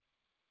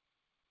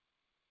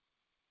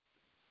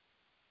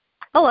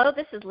Hello,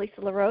 this is Lisa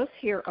LaRose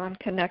here on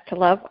Connect to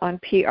Love on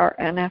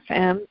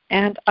PRNFM,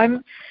 and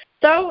I'm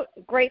so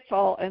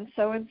grateful and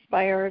so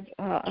inspired.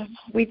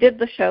 We did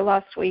the show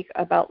last week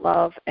about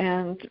love,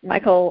 and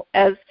Michael,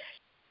 as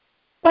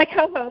my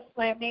co-host,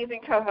 my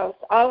amazing co-host,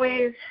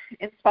 always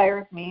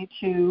inspires me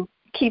to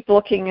keep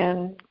looking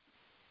and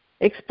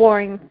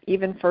exploring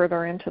even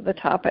further into the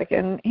topic.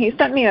 And he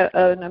sent me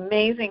an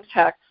amazing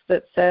text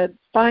that said,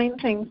 find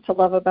things to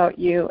love about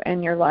you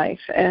and your life.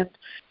 And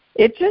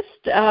it just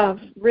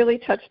really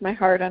touched my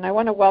heart, and I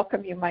want to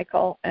welcome you,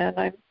 Michael, and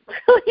I'm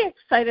really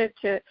excited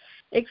to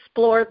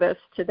explore this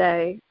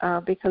today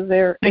because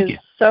there is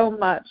so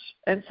much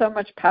and so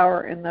much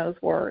power in those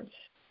words.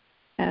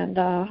 And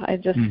I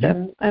just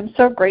I'm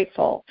so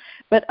grateful.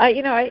 But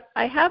I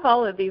have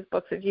all of these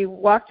books. If you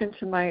walked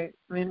into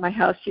my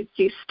house, you'd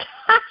see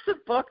stacks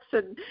of books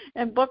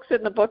and books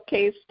in the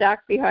bookcase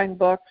stacked behind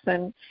books.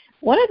 And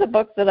one of the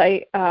books that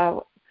I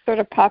sort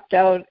of popped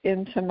out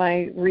into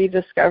my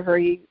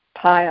rediscovery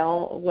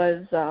pile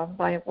was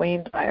by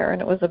Wayne Dyer,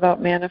 and it was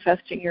about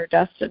manifesting your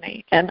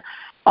destiny. And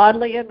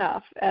oddly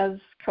enough, as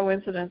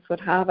coincidence would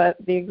have it,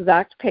 the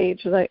exact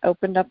page that I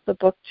opened up the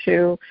book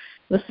to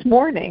this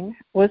morning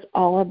was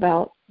all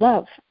about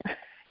love.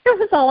 It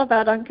was all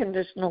about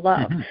unconditional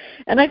love.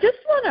 And I just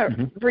want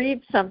to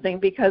read something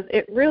because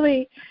it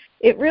really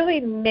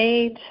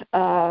made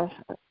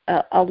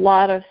a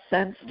lot of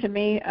sense to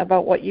me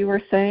about what you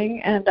were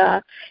saying. And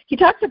he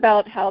talked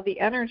about how the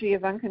energy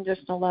of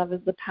unconditional love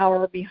is the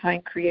power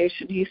behind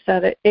creation. He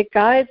said it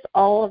guides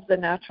all of the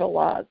natural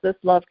laws. This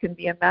love can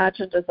be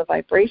imagined as a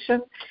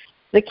vibration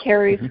that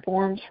carries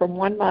forms from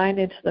one mind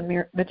into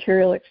the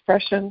material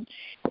expression.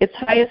 Its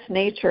highest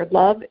nature,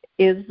 love,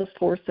 is the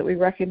force that we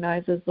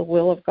recognize as the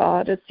will of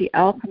God. It's the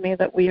alchemy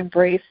that we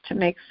embrace to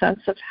make sense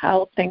of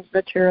how things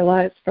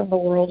materialize from the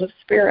world of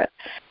spirit.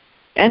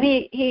 And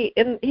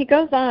he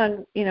goes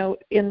on,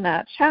 in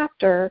that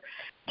chapter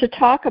to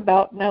talk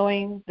about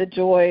knowing the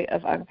joy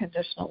of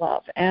unconditional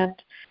love. And,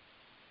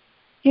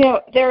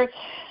 there's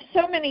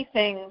so many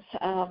things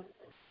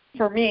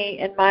for me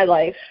in my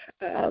life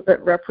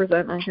that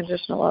represent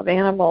unconditional love.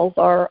 Animals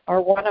are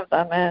one of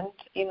them.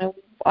 And,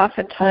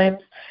 oftentimes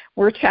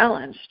we're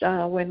challenged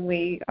when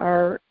we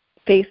are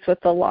faced with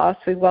the loss.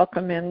 We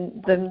welcome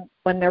in them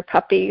when they're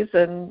puppies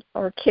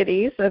or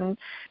kitties and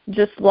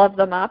just love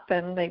them up,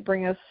 and they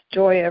bring us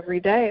joy every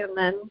day. And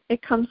then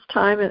it comes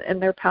time in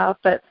their path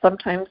that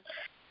sometimes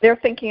they're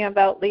thinking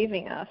about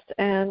leaving us.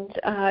 And,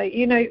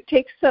 it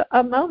takes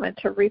a moment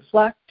to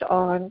reflect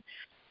on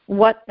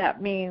what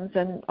that means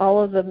and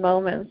all of the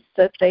moments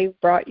that they've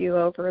brought you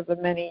over the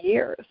many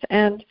years.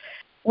 And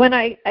when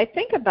I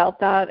think about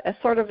that as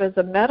sort of as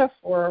a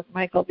metaphor,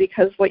 Michael,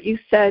 because what you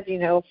said,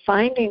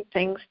 finding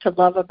things to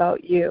love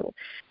about you.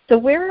 So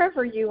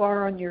wherever you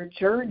are on your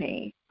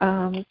journey,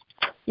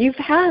 you've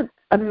had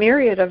a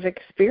myriad of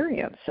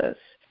experiences.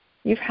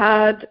 You've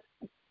had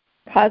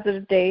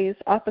positive days,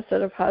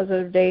 opposite of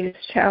positive days,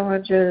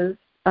 challenges,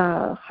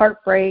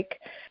 heartbreak,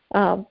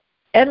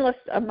 endless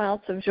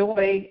amounts of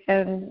joy,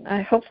 and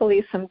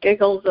hopefully some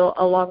giggles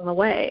along the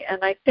way. And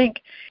I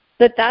think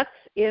that that's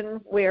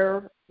in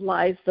where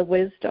lies the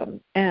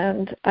wisdom.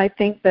 And I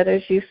think that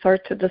as you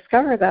start to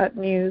discover that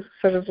and you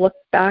sort of look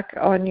back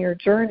on your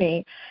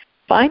journey,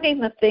 finding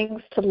the things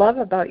to love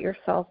about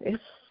yourself is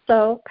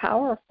so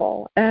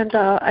powerful. And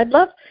I'd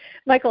love,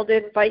 Michael,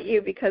 to invite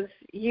you because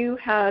you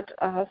had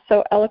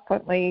so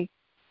eloquently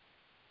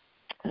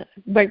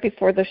right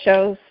before the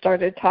show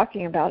started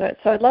talking about it.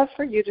 So I'd love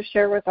for you to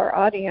share with our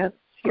audience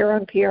here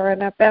on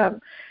PRNFM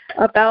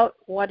about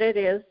what it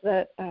is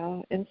that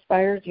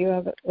inspired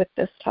you with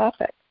this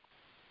topic.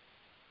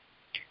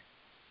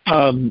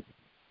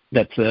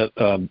 That's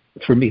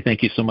for me.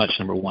 Thank you so much.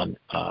 Number one,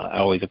 I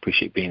always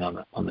appreciate being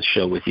on the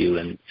show with you,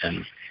 and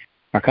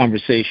our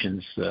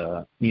conversations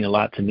mean a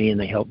lot to me, and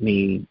they help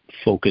me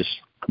focus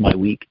my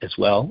week as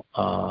well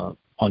on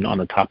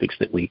the topics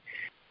that we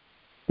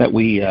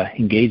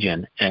engage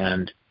in.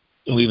 And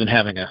we've been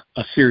having a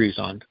series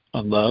on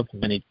love,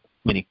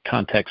 many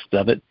contexts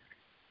of it.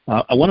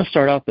 I want to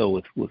start out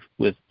though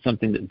with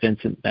something that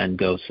Vincent van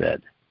Gogh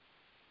said.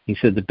 He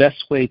said, "The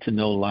best way to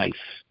know life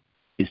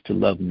is to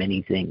love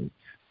many things."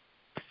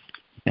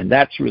 And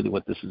that's really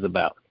what this is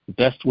about. The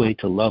best way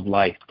to love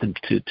life,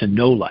 to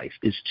know life,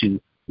 is to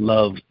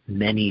love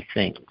many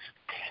things.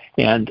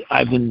 And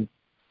I've been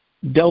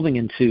delving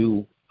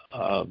into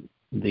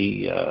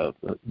the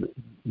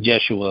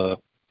Jeshua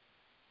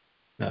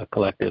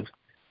Collective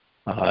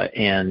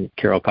and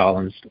Carol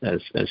Collins,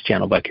 as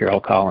channeled by Carol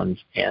Collins,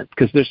 and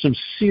because there's some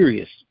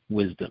serious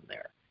wisdom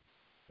there.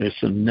 There's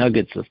some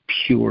nuggets of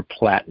pure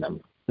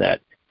platinum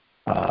that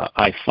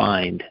I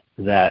find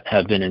that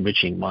have been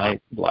enriching my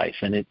life,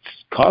 and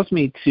it's caused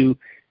me to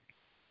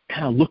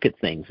kind of look at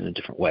things in a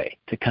different way,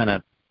 to kind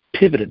of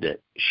pivot a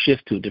bit,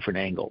 shift to a different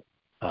angle,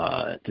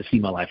 to see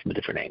my life from a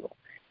different angle,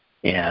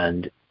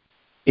 and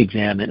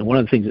examine. And one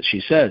of the things that she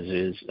says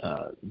is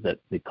that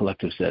the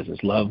collective says is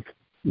love,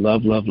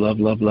 love, love, love,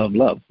 love, love,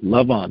 love.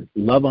 Love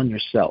on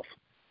yourself,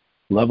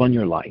 love on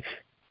your life,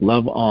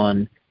 love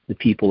on the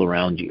people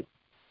around you.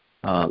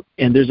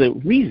 And there's a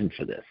reason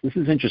for this. This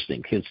is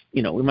interesting because,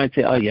 we might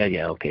say, oh,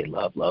 yeah, okay,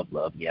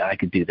 love. Yeah, I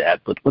could do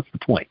that. But what's the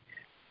point?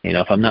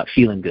 If I'm not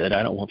feeling good,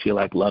 I don't feel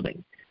like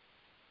loving.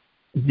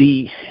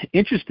 The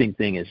interesting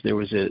thing is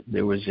there's a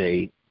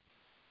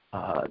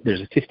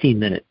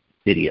 15-minute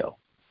video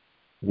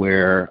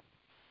where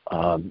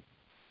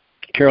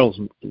Carol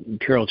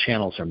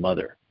channels her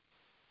mother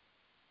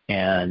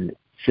and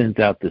sends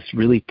out this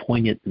really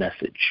poignant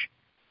message.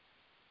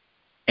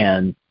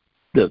 And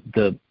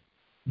the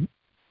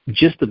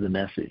gist of the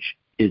message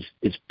is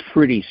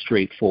pretty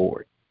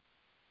straightforward.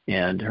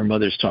 And her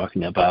mother's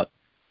talking about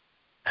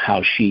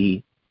how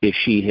if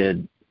she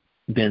had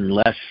been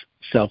less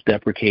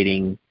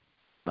self-deprecating,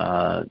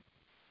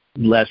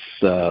 less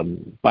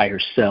by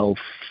herself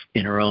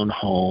in her own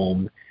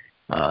home,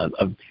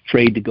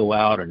 afraid to go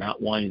out or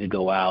not wanting to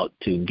go out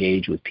to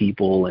engage with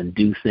people and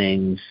do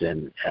things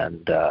and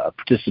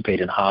participate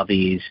in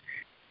hobbies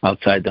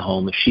outside the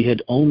home, if she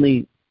had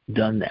only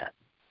done that,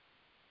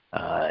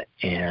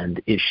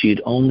 and if she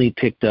had only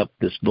picked up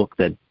this book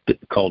that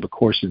called A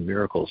Course in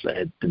Miracles that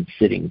had been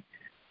sitting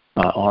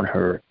on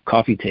her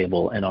coffee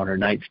table and on her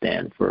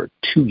nightstand for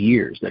 2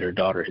 years that her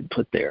daughter had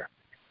put there,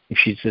 if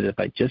she said, if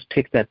I just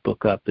picked that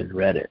book up and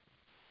read it,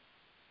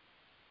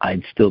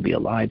 I'd still be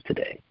alive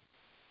today.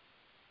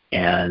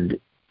 And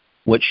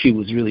what she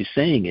was really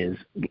saying is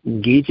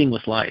engaging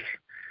with life,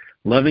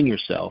 loving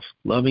yourself,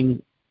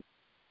 loving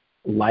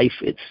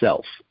life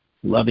itself,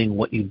 loving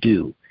what you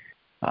do,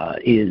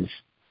 is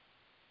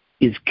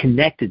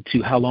connected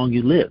to how long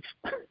you live.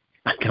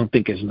 I don't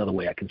think there's another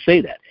way I can say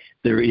that.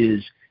 There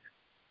is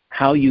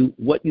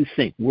what you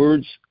think.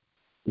 Words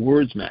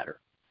matter.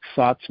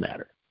 Thoughts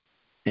matter.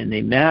 And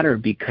they matter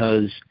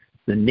because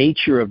the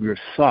nature of your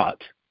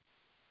thought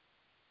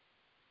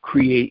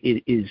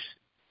is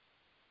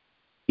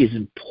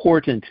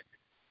important.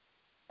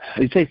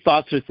 I'd say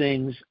thoughts are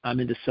things. I'm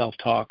into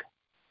self-talk.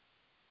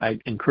 I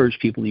encourage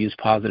people to use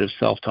positive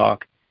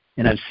self-talk.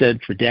 And I've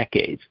said for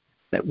decades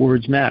that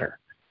words matter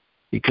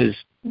because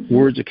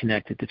words are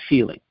connected to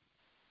feeling.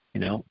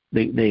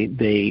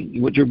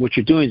 What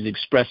you're doing is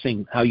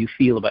expressing how you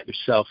feel about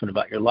yourself and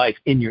about your life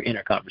in your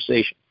inner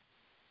conversation.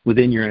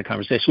 Within your inner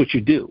conversation, what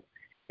you do.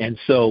 And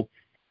so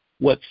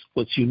what's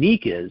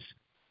unique is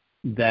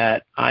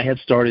that I have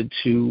started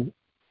to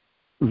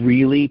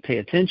really pay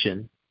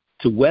attention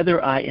to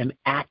whether I am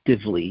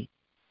actively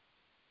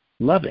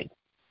loving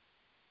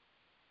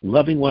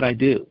what I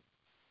do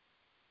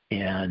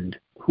and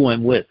who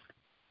I'm with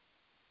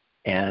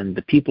and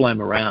the people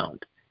I'm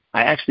around.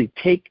 I actually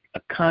take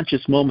a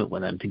conscious moment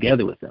when I'm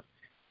together with them.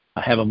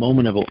 I have a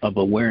moment of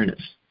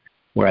awareness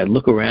where I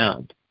look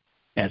around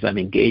as I'm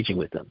engaging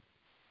with them.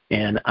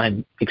 And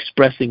I'm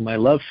expressing my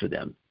love for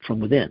them from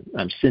within.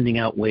 I'm sending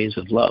out waves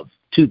of love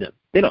to them.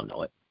 They don't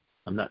know it.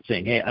 I'm not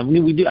saying, hey,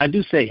 I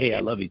do say, hey, I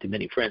love you to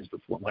many friends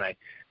before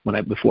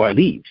I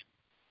leave.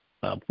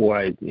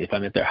 If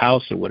I'm at their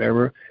house or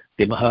whatever,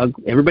 give them a hug.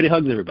 Everybody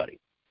hugs everybody,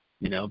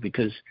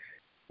 because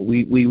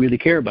we really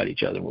care about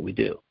each other and what we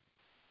do,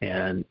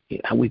 and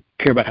how we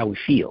care about how we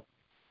feel.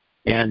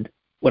 And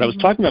what I was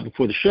talking about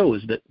before the show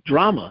is that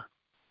drama,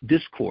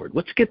 discord,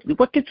 what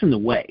gets in the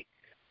way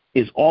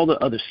is all the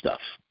other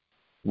stuff.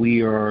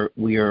 We are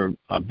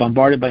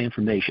bombarded by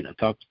information. I've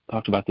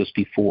talked about this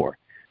before.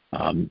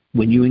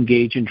 When you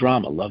engage in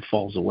drama, love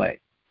falls away.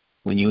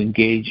 When you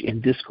engage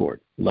in discord,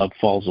 love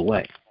falls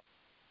away.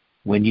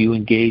 When you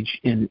engage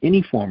in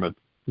any form of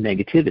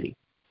negativity,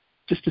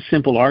 just a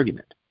simple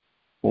argument,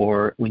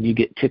 or when you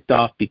get ticked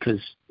off because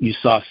you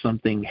saw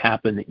something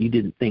happen that you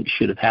didn't think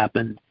should have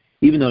happened,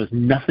 even though it's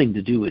nothing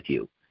to do with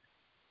you,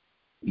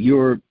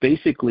 you're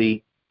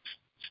basically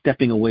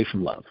stepping away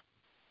from love.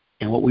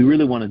 And what we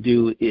really want to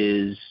do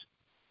is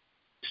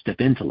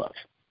step into love.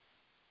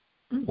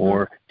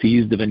 Or to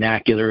use the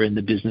vernacular in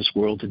the business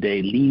world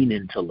today, lean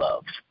into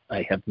love.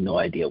 I have no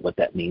idea what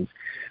that means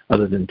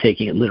other than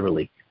taking it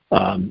literally.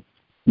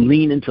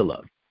 Lean into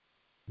love.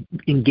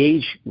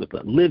 Engage with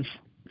love. Live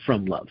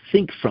from love.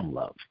 Think from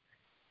love.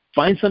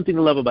 Find something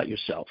to love about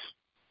yourself.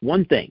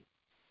 One thing.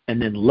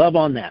 And then love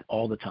on that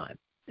all the time.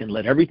 And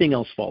let everything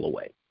else fall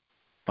away.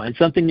 Find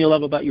something you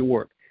love about your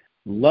work.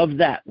 Love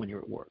that when you're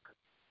at work.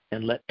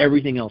 And let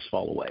everything else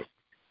fall away.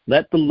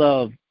 Let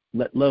love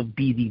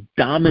be the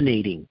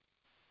dominating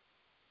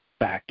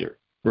factor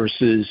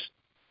versus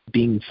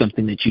being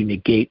something that you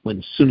negate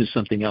as soon as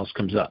something else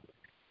comes up.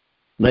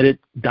 Let it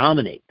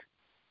dominate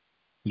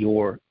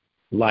your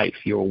life,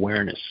 your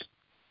awareness,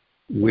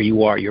 where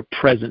you are, your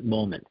present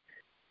moment,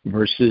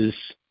 versus,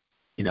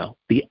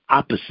 the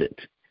opposite.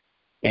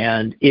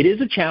 And it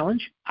is a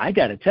challenge. I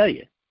got to tell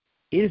you,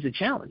 it is a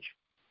challenge.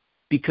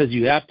 Because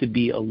you have to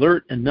be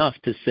alert enough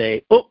to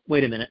say, oh,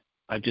 wait a minute,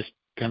 I've just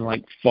kind of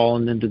like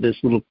fallen into this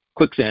little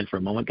quicksand for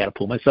a moment, got to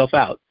pull myself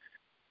out.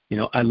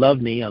 I love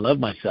me, I love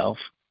myself.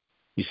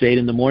 You say it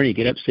in the morning, you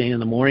get up saying it in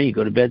the morning, you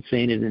go to bed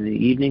saying it in the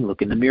evening,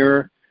 look in the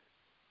mirror.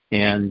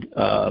 And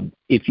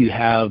if you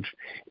have,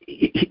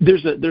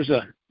 there's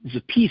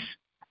a piece,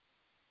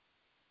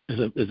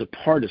 there's a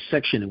part, a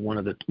section in one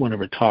of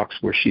her talks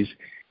where she's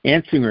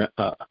answering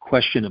a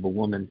question of a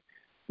woman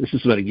this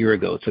is about a year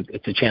ago.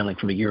 It's a channeling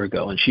from a year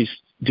ago, and she's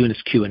doing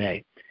this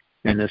Q&A.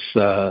 And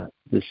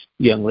this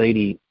young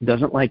lady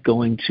doesn't like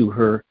going to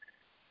her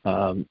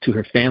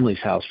family's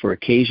house for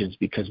occasions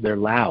because they're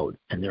loud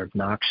and they're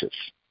obnoxious.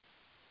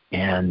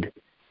 And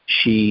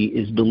she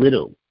is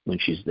belittled when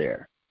she's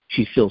there.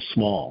 She feels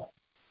small,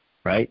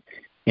 right?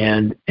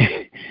 And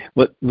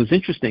what was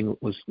interesting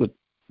was what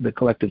the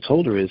collective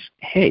told her is,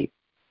 hey,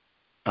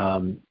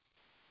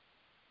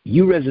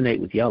 you resonate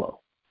with yellow.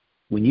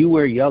 When you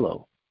wear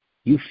yellow,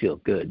 you feel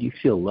good. You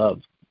feel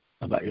love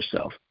about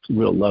yourself,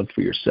 real love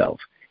for yourself.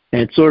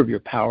 And it's sort of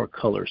your power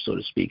color, so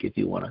to speak, if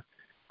you want to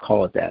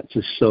call it that.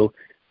 So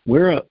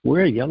wear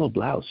a yellow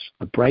blouse,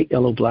 a bright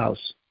yellow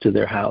blouse to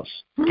their house.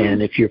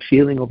 And if you're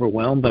feeling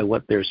overwhelmed by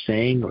what they're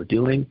saying or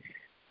doing,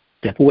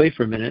 step away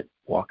for a minute,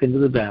 walk into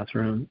the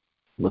bathroom,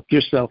 look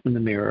yourself in the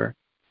mirror,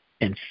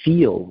 and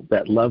feel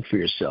that love for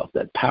yourself,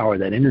 that power,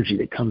 that energy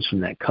that comes from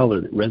that color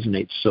that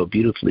resonates so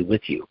beautifully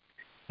with you.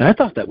 And I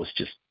thought that was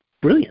just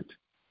brilliant.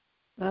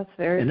 That's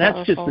very and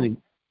powerful. That's just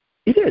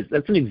it is.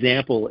 That's an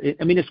example.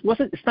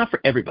 It's not for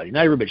everybody.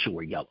 Not everybody should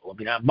wear yellow. I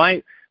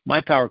mean,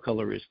 my power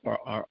color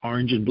are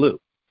orange and blue.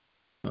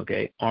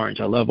 Okay, orange.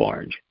 I love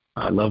orange.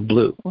 I love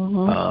blue.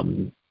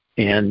 Mm-hmm.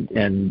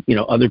 And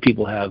other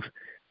people have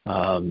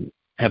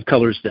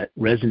colors that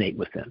resonate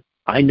with them.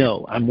 I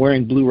know I'm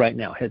wearing blue right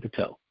now, head to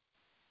toe.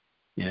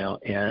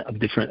 And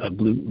a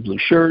blue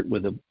shirt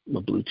with a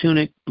blue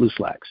tunic, blue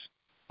slacks.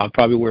 I'll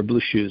probably wear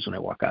blue shoes when I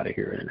walk out of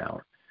here in an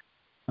hour.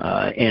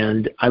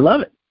 And I love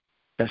it.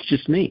 That's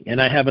just me.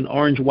 And I have an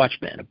orange watch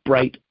band, a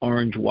bright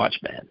orange watch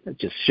band that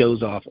just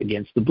shows off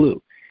against the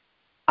blue.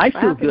 I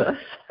feel good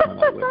when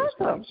I wear those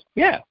colors.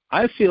 Yeah,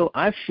 I feel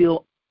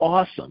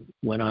awesome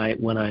when I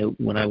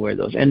wear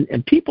those.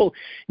 And people,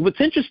 what's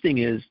interesting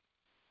is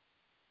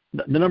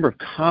the number of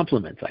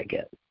compliments I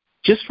get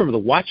just from the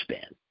watch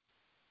band.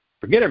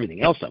 Forget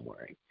everything else I'm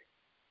wearing.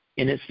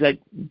 And it's like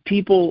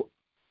people,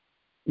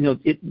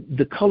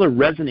 the color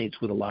resonates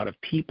with a lot of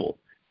people.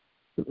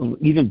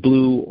 Even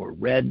blue or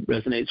red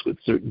resonates with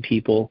certain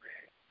people.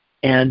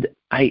 And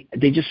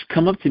they just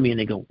come up to me and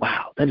they go,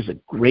 wow, that's a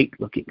great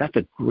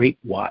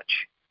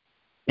watch.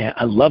 And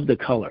I love the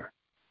color.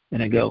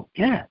 And I go,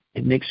 yeah,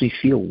 it makes me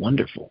feel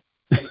wonderful.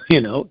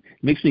 It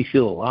makes me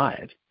feel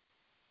alive.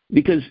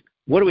 Because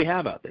what do we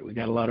have out there? We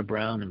got a lot of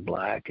brown and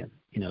black and,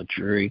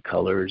 dreary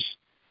colors.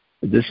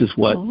 This is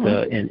what,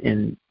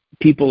 and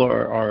people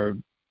are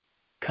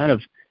kind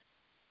of,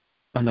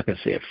 I'm not going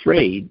to say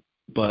afraid,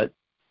 but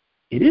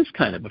it is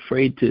kind of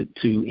afraid to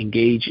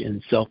engage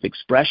in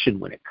self-expression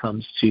when it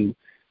comes to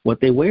what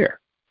they wear.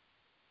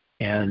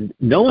 And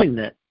knowing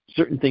that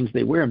certain things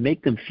they wear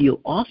make them feel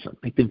awesome,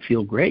 make them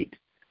feel great.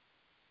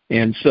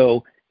 And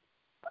so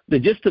the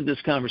gist of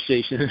this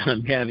conversation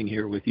I'm having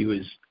here with you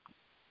is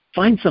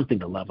find something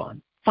to love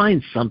on.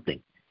 Find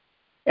something.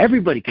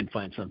 Everybody can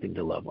find something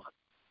to love on.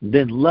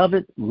 Then love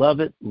it, love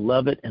it,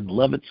 love it, and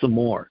love it some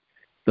more.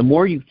 The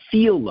more you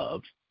feel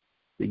love,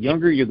 the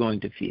younger you're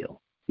going to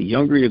feel, the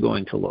younger you're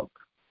going to look,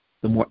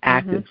 the more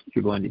active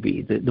you're going to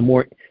be, the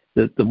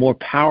more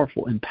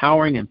powerful,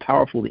 empowering and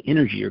powerful the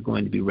energy you're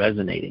going to be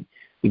resonating,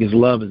 because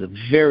love is a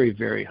very,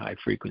 very high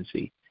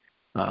frequency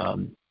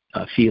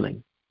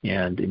feeling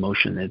and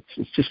emotion.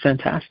 It's just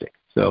fantastic.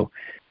 So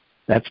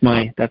that's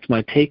my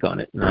take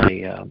on it,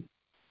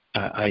 and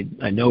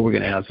I know we're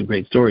going to have some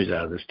great stories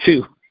out of this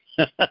too.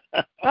 But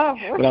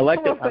I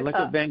like what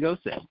Van Gogh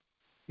said.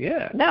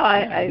 Yeah. No,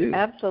 I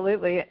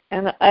absolutely,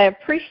 and I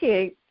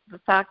appreciate the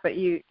fact that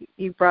you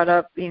brought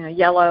up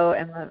yellow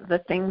and the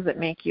things that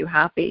make you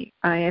happy.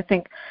 I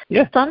think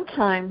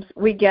sometimes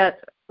we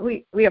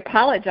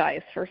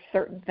apologize for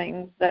certain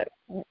things that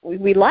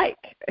we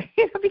like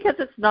because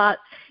it's not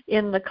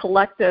in the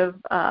collective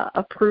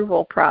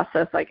approval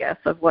process, I guess,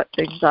 of what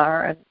things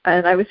are.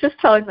 And I was just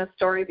telling the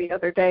story the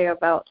other day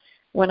about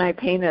when I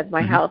painted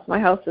my house. My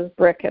house is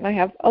brick, and I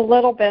have a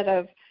little bit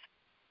of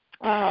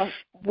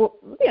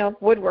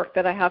woodwork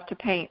that I have to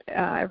paint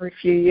every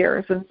few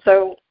years. And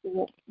so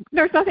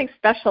there's nothing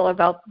special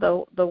about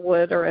the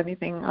wood or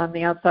anything on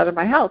the outside of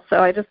my house.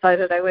 So I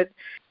decided I would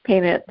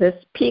paint it this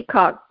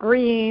peacock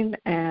green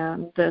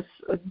and this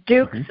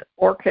Duke's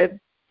orchid.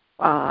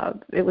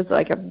 It was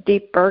like a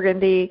deep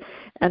burgundy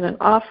and an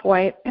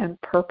off-white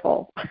and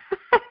purple.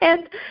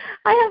 And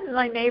I had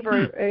my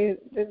neighbor, a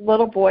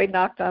little boy,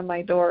 knocked on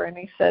my door, and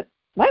he said,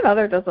 "My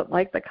mother doesn't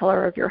like the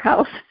color of your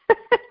house."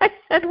 I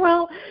said,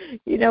 "Well,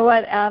 you know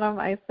what, Adam?"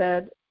 I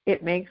said,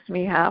 "It makes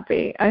me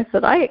happy." I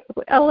said,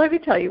 let me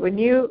tell you, when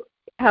you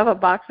have a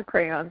box of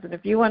crayons, and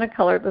if you want to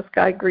color the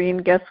sky green,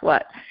 guess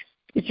what?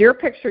 It's your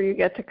picture, you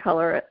get to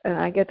color it, and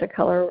I get to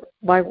color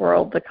my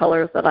world the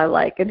colors that I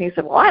like. And he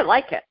said, "Well, I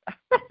like it."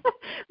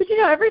 But,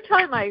 every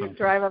time I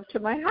drive up to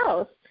my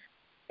house,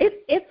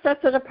 it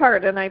sets it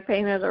apart. And I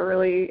painted a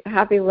really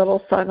happy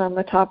little sun on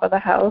the top of the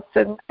house.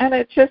 And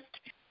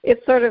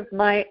it's sort of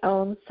my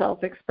own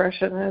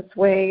self-expression. It's a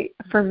way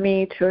for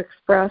me to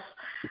express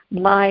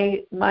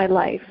my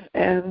life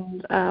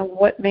and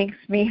what makes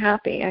me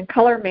happy. And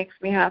color makes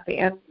me happy.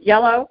 And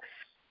yellow,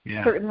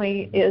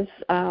 certainly is,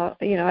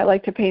 I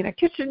like to paint a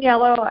kitchen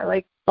yellow. I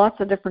like lots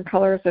of different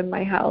colors in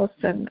my house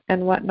and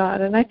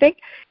whatnot. And I think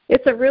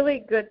it's a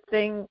really good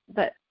thing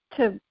that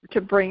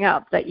to bring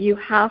up, that you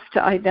have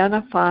to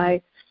identify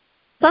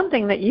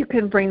something that you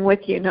can bring with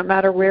you no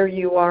matter where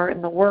you are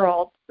in the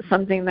world,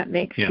 something that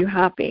makes you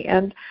happy.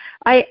 And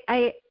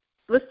I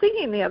was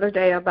thinking the other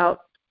day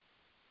about,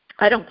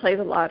 I don't play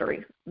the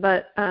lottery,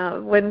 but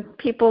when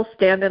people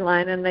stand in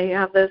line and they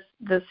have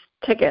this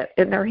ticket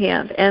in their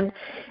hand, and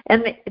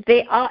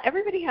they all,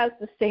 everybody has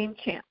the same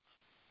chance.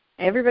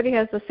 Everybody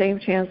has the same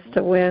chance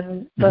to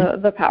win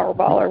the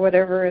Powerball or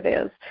whatever it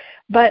is.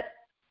 But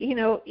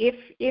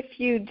if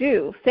you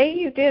do, say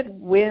you did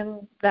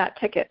win that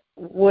ticket,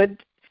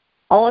 would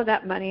all of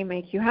that money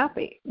make you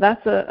happy?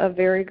 That's a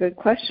very good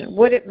question.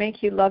 Would it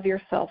make you love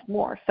yourself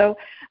more? So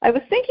I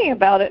was thinking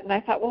about it, and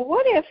I thought, well,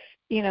 what if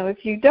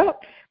you don't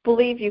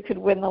believe you could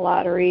win the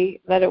lottery,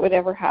 that it would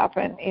ever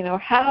happen,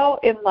 how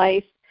in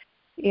life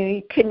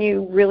can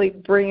you really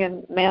bring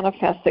and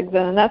manifest things?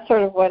 And that's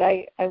sort of what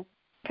I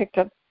picked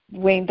up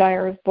Wayne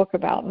Dyer's book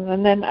about.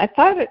 And then I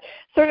thought it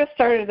sort of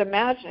started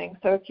imagining,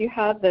 so if you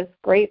had this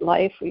great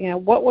life,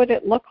 what would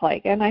it look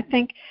like? And I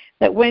think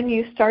that when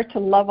you start to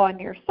love on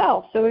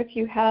yourself, so if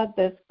you had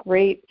this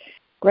great,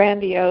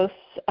 grandiose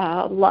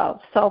love,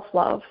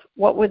 self-love,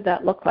 what would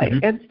that look like?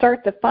 And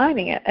start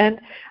defining it.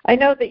 And I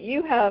know that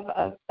you have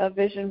a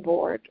vision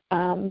board,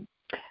 and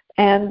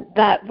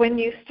that when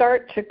you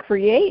start to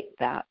create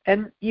that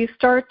and you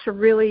start to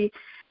really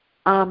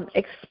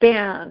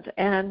expand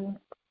and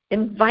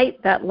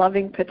invite that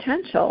loving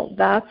potential,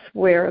 that's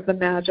where the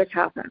magic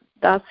happens.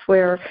 That's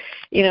where,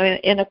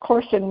 in A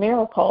Course in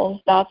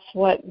Miracles, that's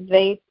what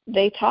they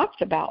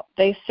talked about.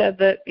 They said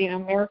that,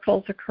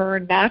 miracles occur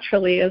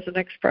naturally as an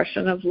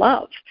expression of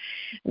love,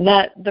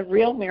 that the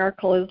real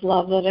miracle is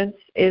love that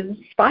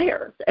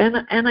inspires.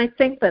 And I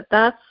think that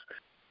that's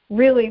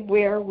really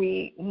where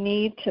we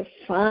need to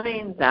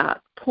find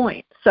that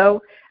point.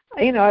 So,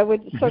 I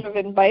would sort of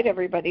invite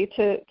everybody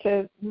to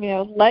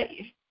let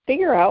you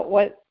figure out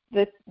what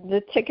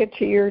the ticket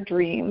to your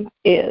dream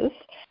is,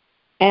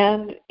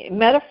 and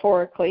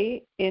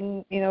metaphorically,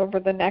 over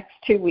the next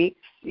 2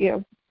 weeks,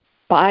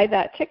 buy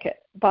that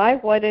ticket, buy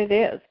what it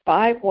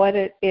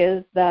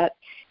is that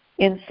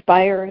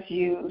inspires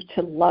you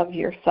to love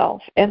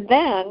yourself, and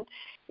then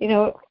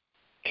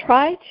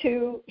try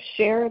to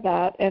share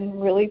that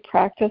and really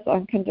practice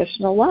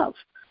unconditional love.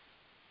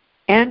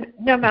 And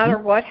no matter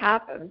what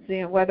happens,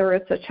 whether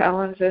it's a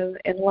challenge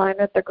in line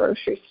at the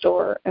grocery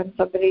store and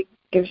somebody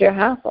gives you a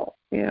hassle,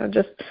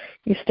 just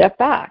you step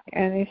back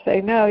and you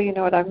say, no, you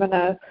know what, I'm going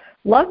to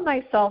love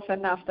myself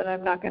enough that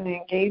I'm not going to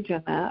engage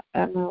in that.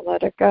 I'm going to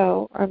let it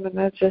go. I'm going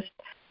to just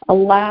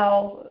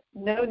allow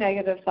no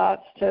negative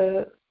thoughts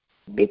to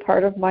be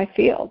part of my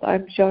field.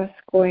 I'm just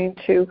going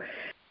to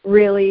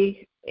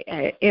really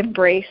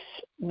embrace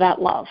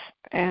that love.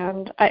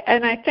 And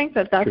I think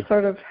that that's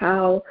sort of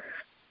how,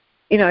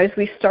 as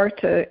we start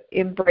to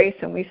embrace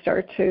and we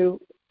start to,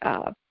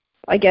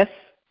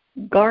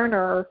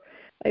 garner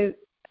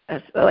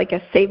like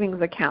a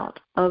savings account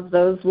of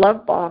those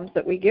love bombs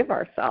that we give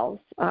ourselves.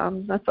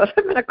 That's what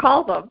I'm going to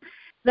call them.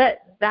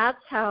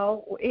 That's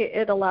how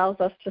it allows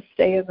us to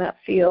stay in that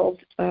field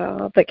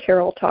that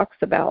Carol talks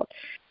about,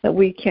 that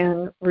we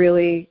can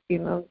really,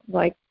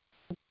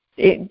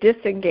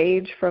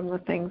 disengage from the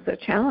things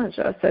that challenge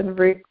us and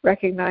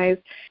recognize,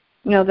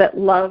 that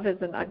love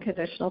is an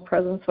unconditional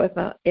presence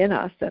within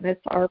us, and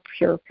it's our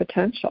pure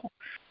potential.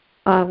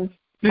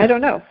 I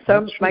don't know.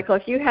 So, Michael,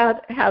 if you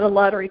had a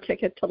lottery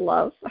ticket to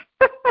love,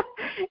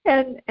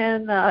 and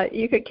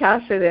you could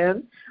cash it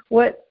in,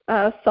 what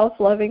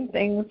self-loving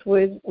things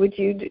would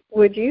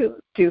you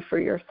do for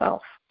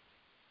yourself?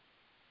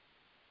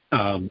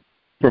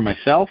 For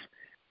myself,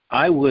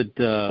 I would.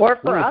 Or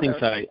for one of the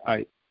others.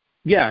 things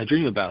I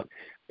dream about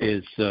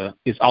is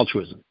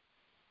altruism.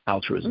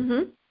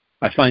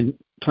 I find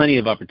plenty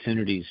of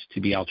opportunities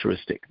to be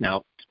altruistic.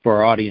 Now, for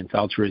our audience,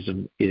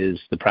 altruism is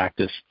the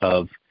practice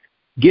of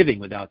giving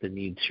without the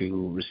need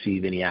to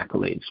receive any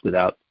accolades,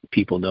 without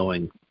people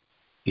knowing,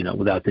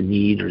 without the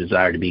need or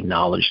desire to be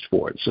acknowledged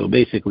for it. So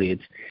basically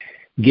it's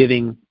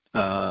giving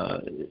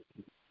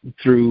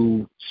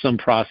through some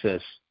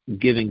process,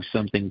 giving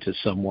something to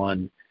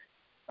someone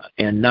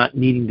and not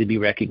needing to be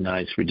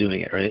recognized for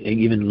doing it, or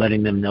even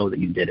letting them know that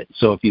you did it.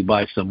 So if you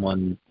buy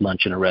someone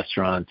lunch in a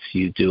restaurant,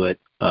 you do it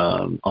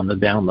on the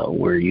down low,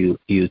 where you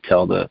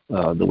tell the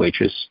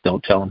waitress,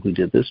 don't tell them who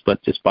did this, but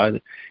just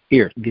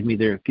here, give me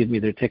their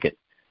ticket,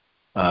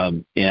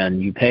 and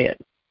you pay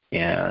it.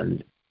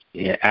 And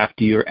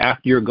after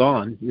you're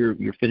gone,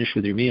 you're finished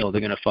with your meal,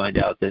 they're going to find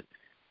out that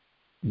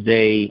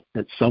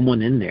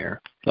someone in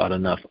there thought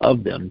enough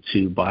of them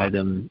to buy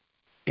them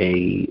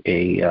a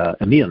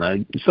meal. Now,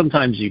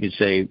 sometimes you could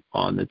say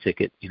on the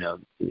ticket, you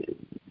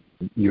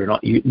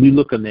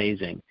look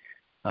amazing.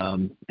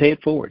 Pay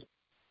it forward,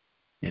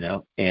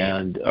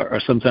 and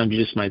or sometimes you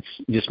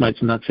just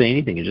might not say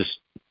anything. You just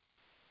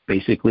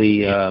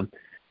basically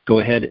go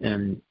ahead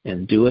and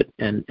do it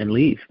and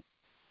leave.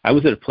 I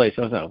was at a place.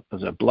 I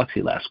was at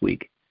Biloxi last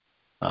week,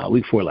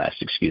 week before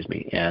last, excuse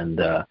me, and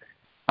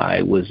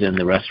I was in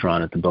the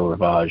restaurant at the Beau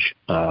Rivage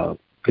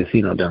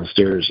casino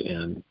downstairs,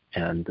 and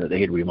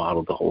they had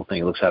remodeled the whole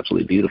thing. It looks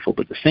absolutely beautiful.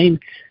 But the same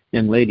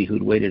young lady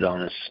who'd waited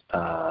on us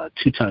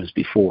 2 times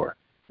before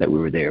that we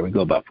were there, we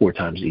go about 4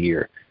 times a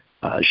year,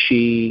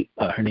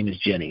 her name is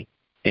Jenny,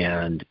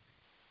 and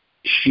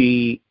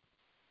she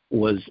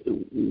was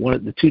one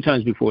of the 2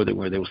 times before that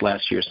were there was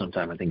last year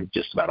sometime, I think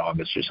just about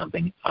August or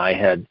something.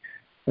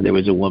 There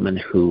was a woman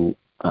who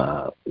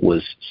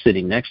was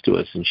sitting next to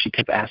us, and she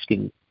kept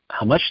asking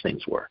how much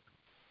things were.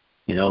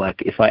 You know,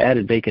 like if I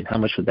added bacon, how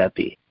much would that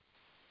be?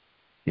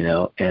 You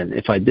know, and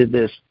if I did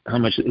this, how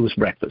much? It was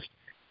breakfast.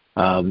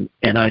 And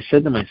I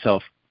said to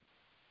myself,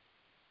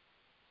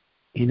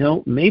 you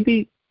know,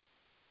 maybe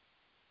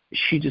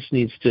she just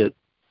needs to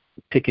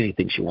pick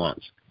anything she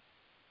wants.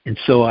 And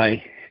so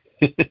I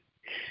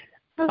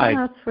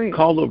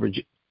called over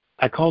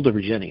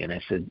Jenny, and I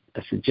said,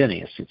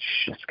 Jenny,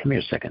 come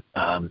here a second.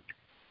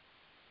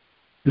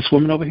 This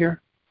woman over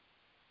here,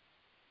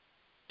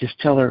 just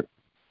tell her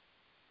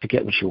to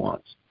get what she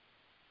wants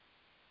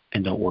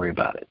and don't worry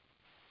about it.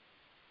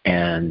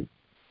 And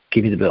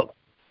give me the bill.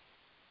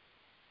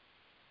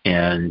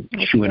 And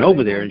she went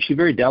over there, and she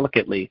very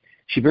delicately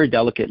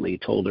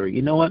told her,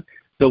 you know what?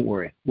 Don't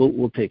worry.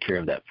 We'll take care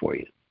of that for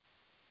you.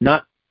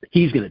 Not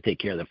he's going to take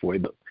care of that for you,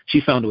 but she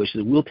found a way. She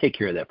said, we'll take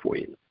care of that for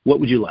you. What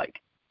would you like?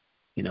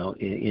 You know,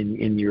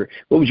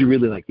 what would you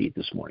really like to eat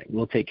this morning?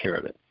 We'll take care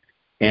of it.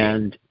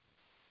 And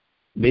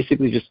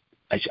basically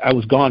I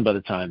was gone by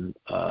the time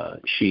the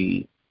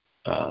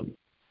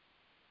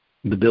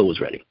bill was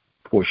ready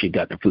before she'd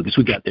gotten her food, because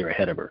we got there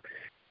ahead of her.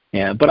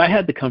 But I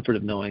had the comfort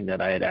of knowing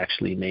that I had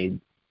actually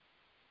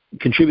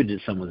contributed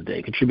to someone's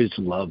day, contributed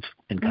some love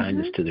and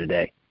kindness to their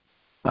day.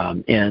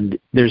 And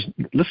these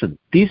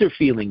are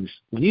feelings.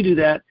 When you do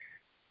that,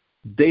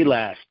 they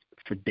last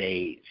for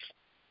days.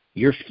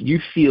 You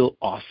feel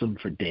awesome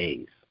for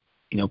days.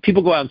 You know,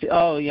 people go out and say,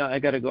 "Oh, yeah, I'm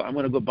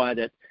going to go buy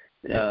that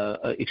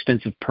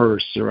expensive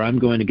purse, or I'm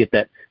going to get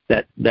that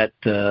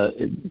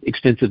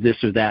expensive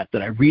this or that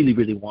I really,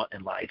 really want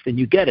in life." And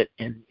you get it,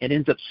 and it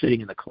ends up sitting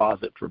in the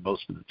closet for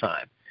most of the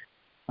time.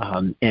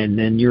 And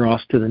then you're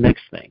off to the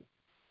next thing.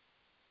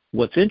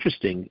 What's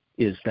interesting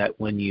is that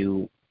when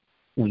you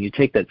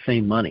take that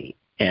same money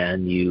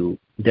and you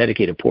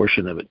dedicate a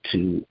portion of it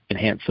to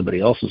enhance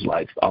somebody else's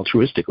life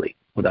altruistically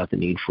without the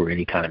need for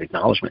any kind of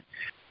acknowledgement,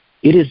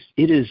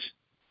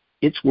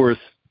 it's worth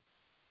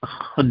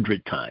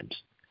 100 times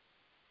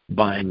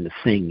buying the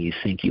thing you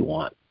think you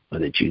want or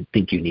that you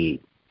think you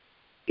need.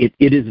 It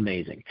is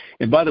amazing.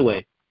 And by the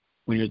way,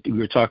 when we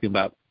were talking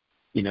about,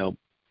 you know,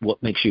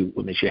 what makes you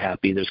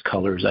happy, there's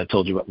colors. I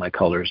told you about my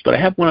colors, but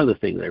I have one other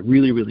thing that I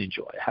really, really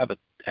enjoy. I have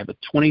a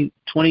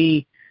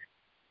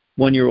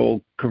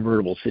 21-year-old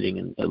convertible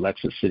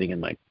Lexus sitting in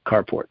my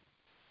carport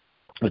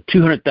with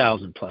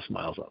 200,000 plus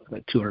miles on it,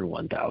 like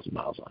 201,000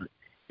 miles on it.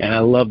 And I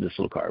love this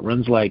little car. It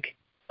runs like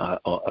a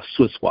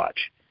Swiss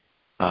watch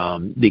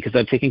because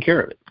I've taken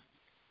care of it.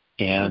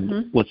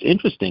 And what's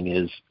interesting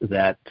is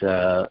that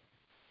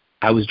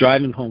I was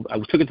driving home. I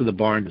took it to the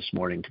barn this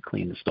morning to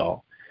clean the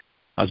stall.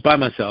 I was by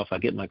myself. I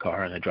get in my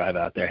car and I drive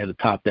out there. I have the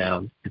top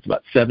down. It's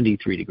about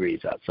 73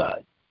 degrees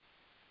outside.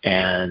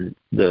 And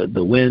the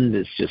wind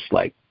is just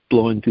like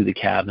blowing through the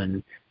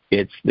cabin.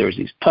 There's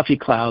these puffy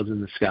clouds in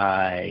the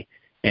sky.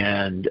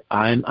 And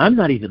I'm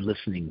not even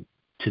listening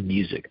to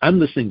music. I'm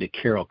listening to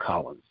Carol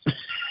Collins.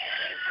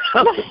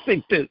 I'm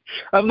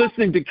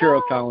listening to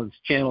Carol Collins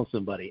channel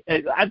somebody.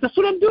 That's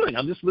what I'm doing.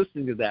 I'm just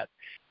listening to that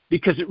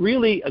because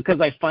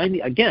I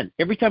find, again,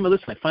 every time I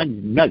listen, I find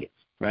these nuggets,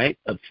 right,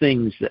 of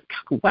things that,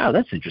 wow,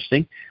 that's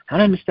interesting. How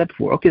did I miss that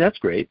before? Okay, that's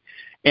great.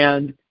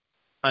 And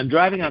I'm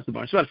driving out the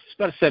barn. It's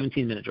about a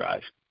 17-minute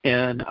drive.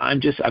 And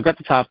I've got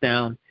the top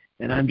down,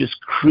 and I'm just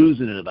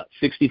cruising at about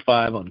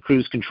 65 on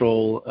cruise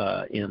control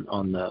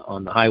on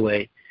the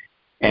highway,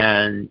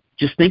 and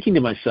just thinking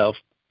to myself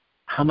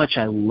how much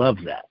I love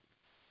that.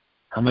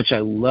 How much I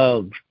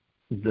love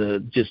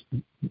the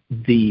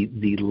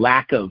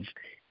lack of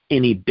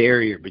any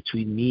barrier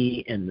between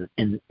me and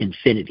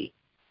infinity.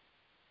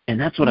 And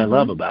that's what I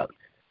love about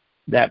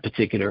that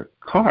particular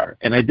car.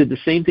 And I did the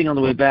same thing on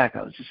the way back.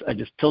 I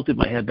just tilted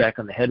my head back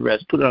on the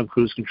headrest, put it on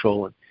cruise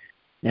control,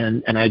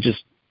 and I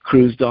just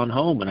cruised on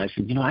home. And I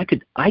said, you know, I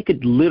could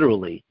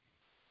literally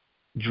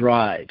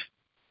drive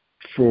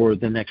for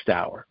the next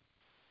hour.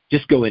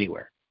 Just go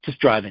anywhere. Just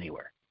drive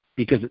anywhere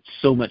because it's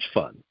so much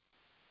fun.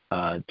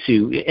 And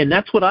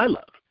that's what I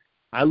love.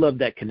 I love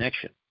that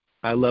connection.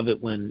 I love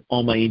it when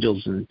all my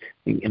angels and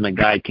my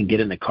guide can get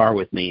in the car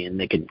with me, and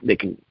they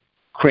can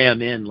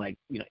cram in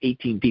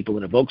 18 people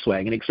in a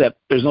Volkswagen, except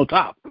there's no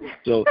top,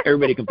 so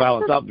everybody can pile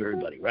on top of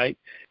everybody, right?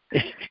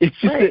 It's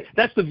just right.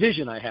 That's the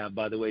vision I have,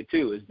 by the way,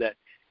 too, is that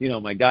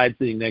my guide's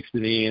sitting next to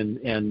me,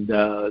 and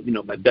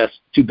my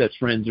two best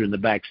friends are in the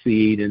back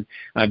seat, and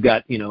I've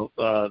got 18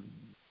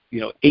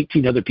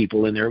 other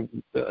people in there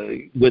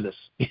with us,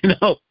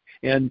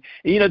 and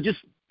just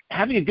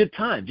having a good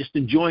time, just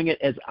enjoying it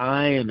as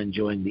I am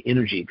enjoying the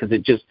energy, because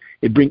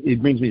it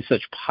brings me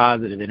such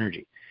positive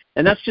energy.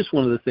 And that's just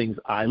one of the things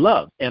I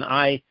love. And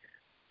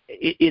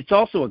it's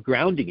also a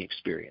grounding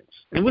experience.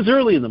 It was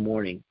early in the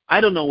morning.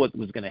 I don't know what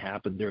was going to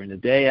happen during the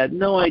day. I had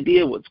no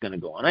idea what's going to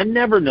go on. I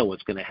never know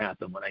what's going to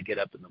happen when I get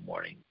up in the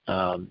morning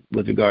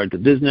with regard to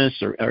business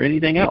or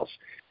anything else.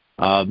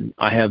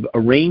 I have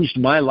arranged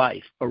my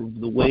life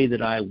the way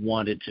that I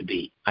want it to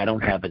be. I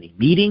don't have any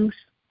meetings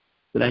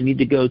that I need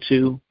to go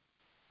to.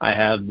 I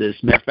have this.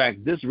 Matter of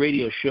fact, this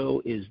radio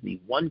show is the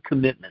one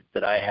commitment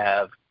that I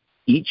have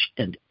each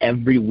and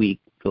every week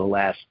for the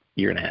last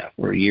year and a half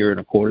or a year and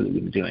a quarter that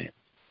we've been doing it.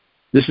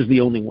 This is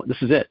the only one.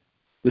 This is it.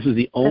 This is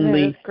the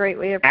only. It's great.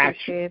 We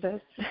appreciate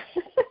it.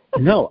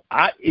 No,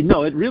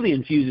 it really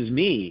infuses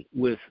me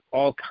with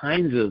all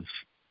kinds of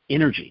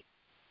energy.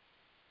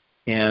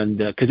 And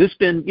because it's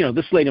been,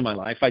 this late in my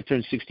life, I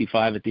turned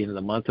 65 at the end of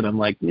the month, and I'm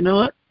like, you know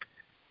what?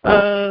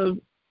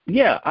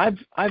 Yeah, I've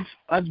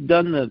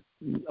done the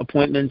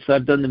appointments,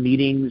 I've done the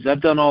meetings,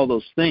 I've done all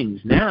those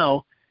things.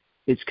 Now,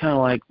 it's kind of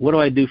like, what do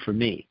I do for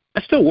me?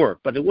 I still work,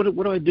 but what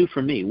do I do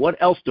for me? What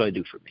else do I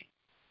do for me?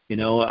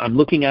 I'm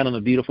looking out on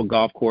a beautiful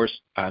golf course.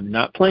 I'm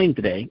not playing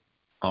today.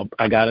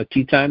 I got a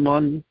tee time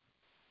on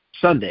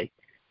Sunday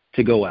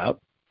to go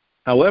out.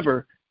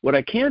 However, what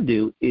I can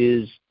do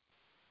is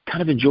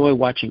kind of enjoy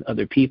watching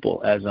other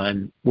people as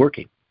I'm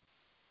working.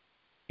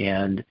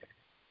 And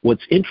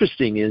what's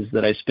interesting is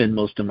that I spend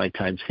most of my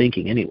time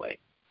thinking anyway.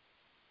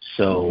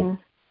 So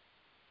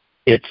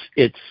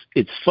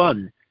it's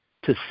fun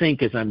to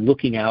think as I'm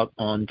looking out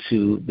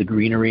onto the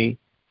greenery,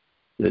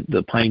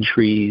 the pine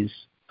trees,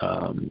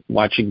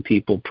 watching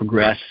people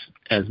progress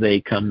as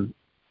they come,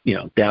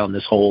 down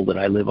this hole that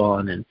I live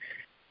on,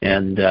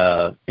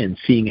 and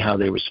seeing how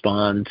they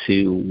respond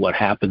to what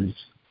happens,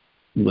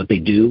 what they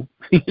do,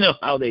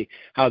 how they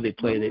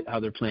play, how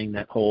they're playing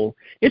that hole.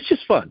 It's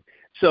just fun.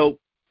 So,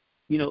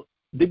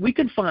 we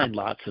can find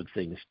lots of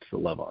things to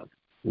love on.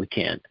 We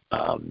can.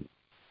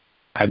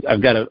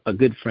 I've got a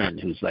good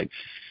friend who's like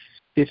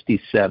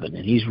 57,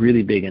 and he's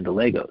really big into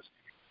Legos.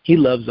 He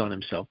loves on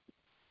himself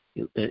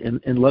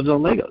and loves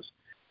on Legos.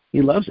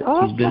 He loves it.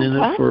 Oh, he's been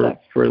fantastic. in it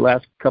for the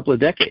last couple of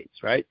decades,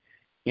 right?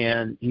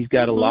 And he's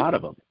got a lot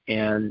of them.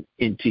 And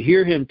to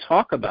hear him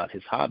talk about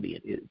his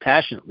hobby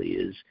passionately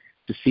is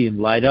to see him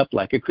light up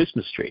like a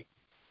Christmas tree.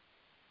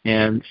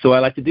 And so I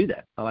like to do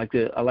that. I like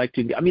to.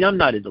 I mean, I'm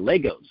not into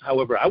Legos.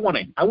 However, I want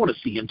to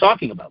see him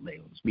talking about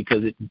Legos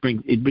because it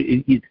brings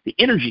the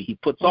energy he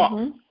puts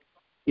off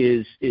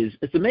is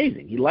it's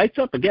amazing. He lights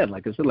up again,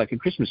 like I said, like a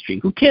Christmas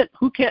tree. Who can't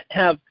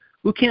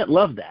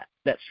love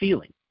that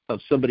feeling of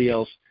somebody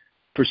else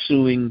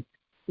pursuing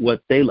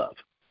what they love?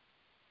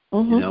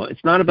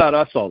 It's not about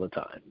us all the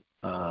time.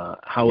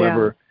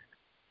 However,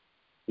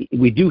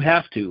 we do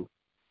have to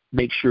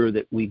make sure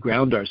that we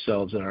ground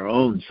ourselves in our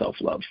own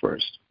self-love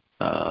first.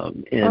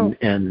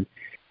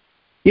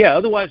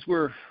 Otherwise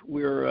we're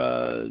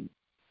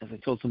as I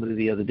told somebody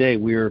the other day,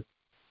 we're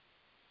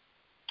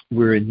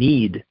in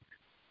need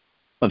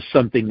of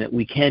something that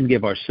we can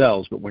give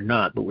ourselves, but we're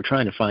not, but we're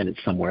trying to find it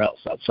somewhere else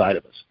outside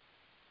of us.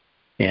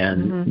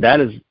 And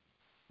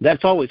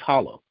that's always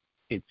hollow.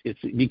 It's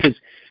because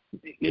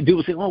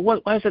people say, well,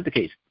 why is that the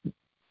case?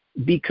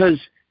 Because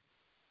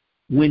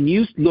when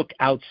you look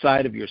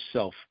outside of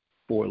yourself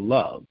for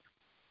love,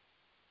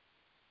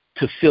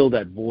 to fill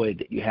that void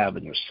that you have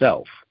in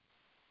yourself,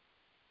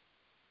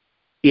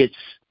 it's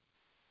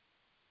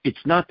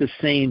not the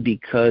same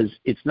because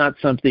it's not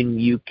something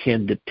you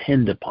can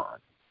depend upon,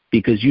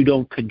 because you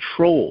don't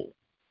control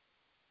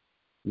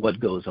what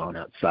goes on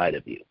outside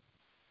of you.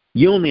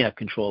 You only have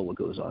control of what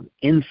goes on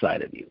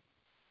inside of you.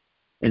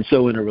 And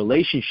so in a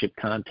relationship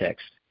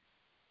context,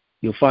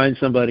 you'll find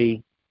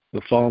somebody,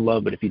 you'll fall in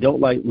love, but if you don't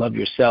love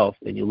yourself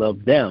and you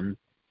love them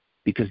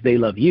because they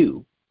love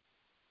you,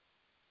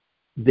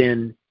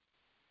 then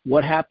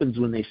what happens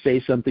when they say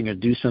something or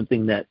do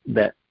something that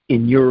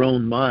in your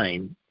own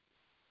mind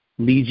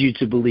leads you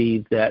to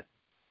believe that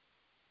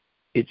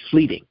it's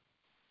fleeting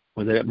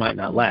or that it might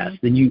not last?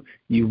 Then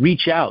you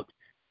reach out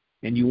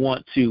and you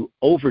want to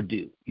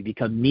overdo. You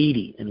become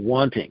needy and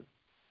wanting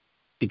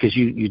because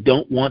you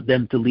don't want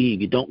them to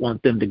leave. You don't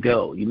want them to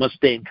go. You must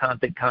stay in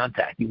constant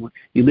contact. You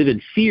live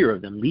in fear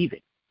of them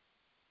leaving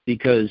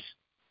because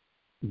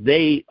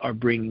they are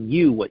bringing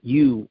you what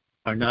you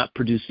are not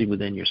producing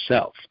within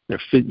yourself.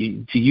 They're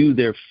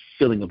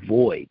filling a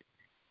void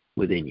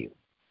within you.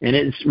 And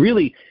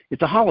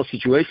it's a hollow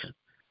situation.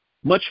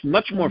 Much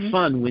more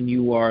fun when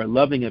you are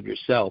loving of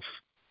yourself,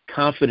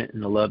 confident in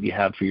the love you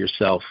have for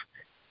yourself,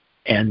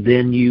 and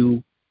then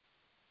you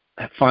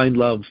find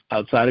love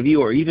outside of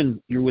you, or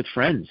even you're with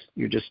friends.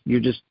 You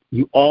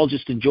all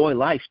just enjoy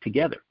life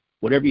together.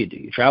 Whatever you do,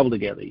 you travel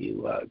together,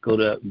 you go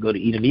to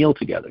eat a meal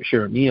together,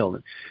 share a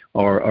meal,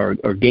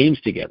 or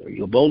games together, you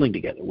go bowling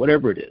together,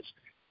 whatever it is.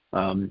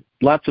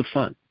 Lots of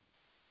fun.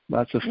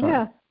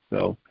 Yeah.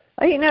 So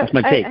that's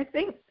my take. I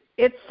think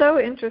it's so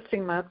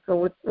interesting,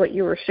 Matko, with what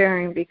you were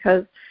sharing,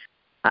 because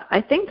I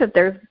think that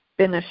there's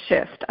been a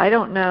shift. I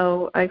don't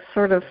know. I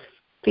sort of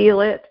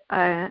feel it,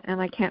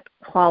 and I can't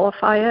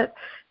qualify it,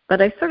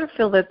 but I sort of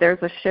feel that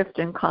there's a shift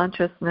in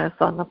consciousness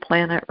on the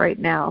planet right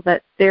now,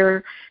 that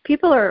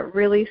people are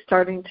really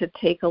starting to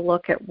take a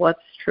look at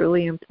what's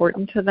truly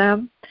important to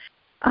them.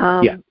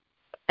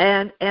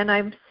 And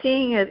I'm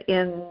seeing it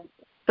in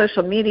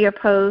social media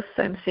posts.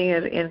 I'm seeing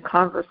it in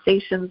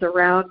conversations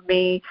around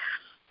me.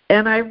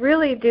 And I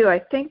really do. I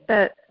think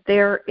that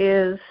there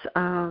is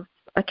a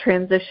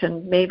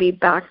transition maybe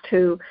back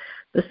to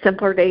the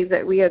simpler days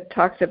that we had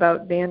talked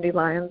about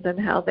dandelions and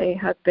how they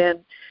had been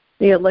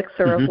the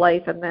elixir of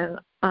life, and then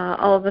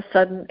all of a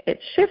sudden it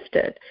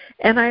shifted.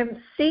 And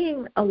I'm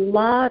seeing a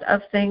lot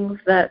of things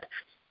that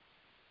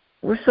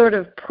were sort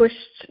of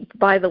pushed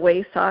by the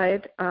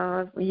wayside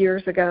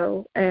years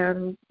ago,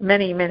 and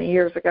many, many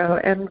years ago,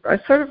 and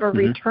sort of a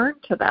return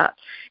to that.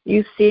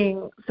 You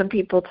seeing some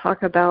people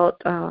talk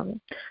about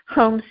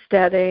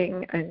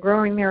homesteading and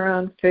growing their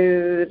own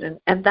food,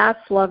 and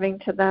that's loving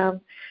to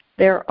them.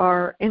 There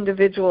are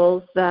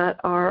individuals that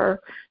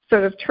are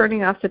sort of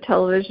turning off the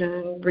television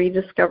and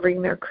rediscovering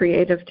their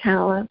creative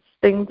talents,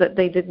 things that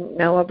they didn't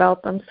know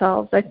about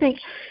themselves, I think.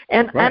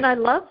 And I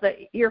love that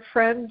your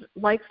friend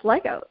likes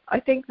Lego. I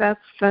think that's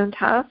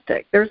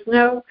fantastic. There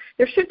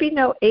should be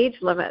no age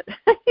limit.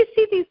 You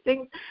see these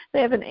things,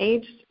 they have an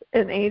age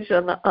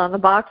on the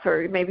box,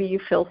 or maybe you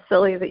feel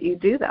silly that you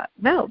do that.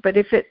 No, but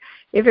if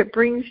it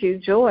brings you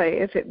joy,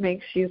 if it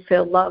makes you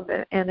feel love,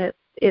 and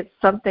it's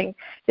something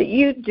that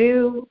you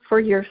do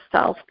for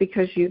yourself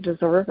because you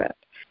deserve it.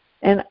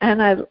 And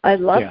I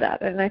love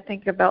that. And I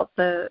think about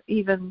the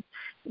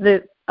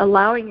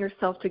allowing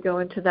yourself to go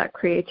into that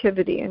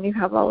creativity, and you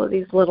have all of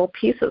these little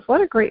pieces. What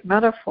a great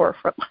metaphor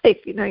for life.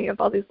 You have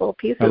all these little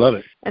pieces. I love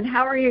it. And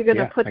how are you going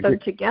to put them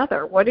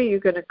together? What are you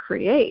going to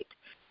create?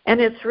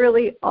 And it's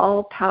really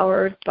all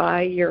powered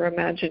by your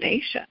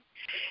imagination.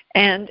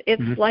 And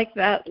it's like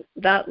that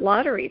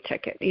lottery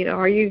ticket.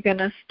 Are you going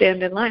to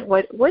stand in line?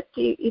 What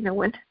do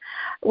you,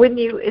 when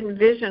you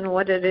envision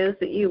what it is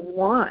that you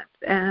want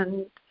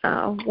and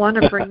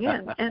want to bring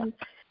in?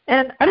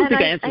 And I don't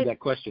think I answered that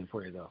question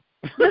for you, though.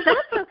 No, that's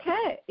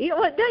okay.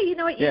 No, you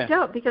know what? You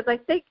don't, because I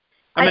think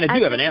I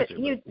do have an answer.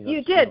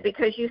 You did,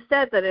 because you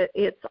said that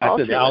it's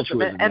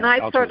altruism, and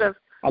I sort of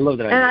love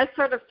that idea. And I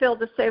sort of feel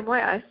the same way.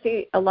 I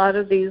see a lot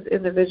of these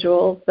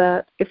individuals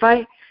that if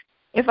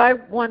I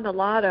won the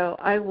lotto,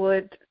 I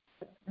would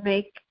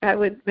make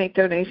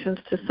donations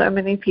to so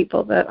many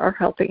people that are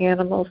helping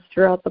animals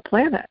throughout the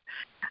planet.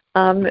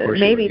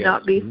 Maybe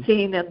not be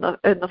seen in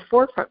the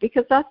forefront,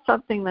 because that's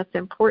something that's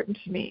important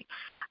to me.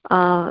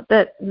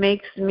 That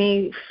makes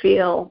me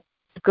feel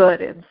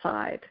good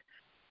inside.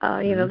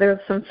 There's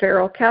some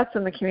feral cats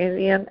in the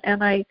community,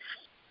 and I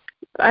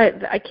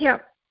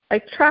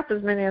trap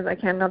as many as I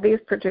can. Now, these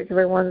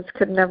particular ones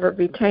could never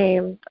be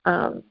tamed,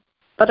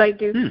 but I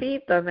do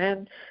feed them,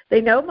 and they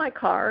know my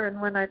car.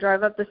 And when I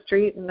drive up the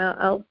street, and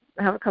I'll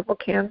have a couple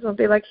cans, and I'll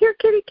be like, "Here,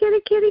 kitty,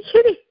 kitty, kitty,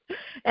 kitty,"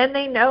 and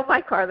they know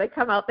my car. They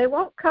come out. They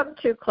won't come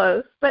too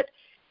close, but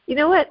you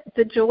know what?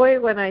 The joy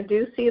when I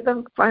do see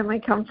them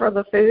finally come for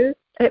the food,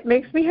 it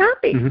makes me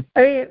happy.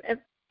 I mean,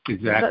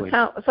 exactly. That's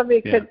how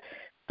somebody could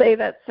say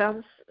that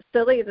sounds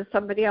silly to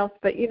somebody else,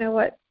 but you know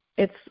what?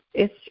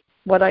 It's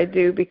what I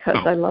do because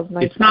I love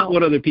myself. It's not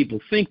what other people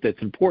think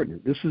that's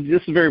important. This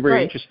is very,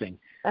 very interesting.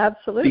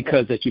 Absolutely.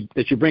 Because that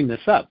you bring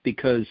this up,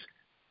 because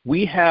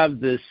we have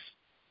this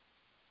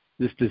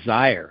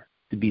desire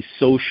to be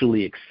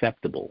socially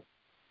acceptable,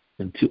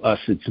 and to us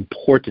it's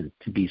important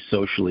to be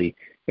socially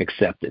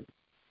accepted.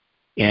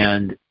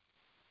 And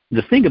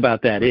the thing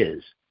about that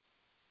is,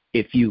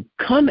 if you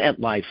come at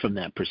life from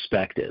that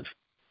perspective,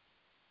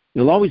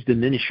 you'll always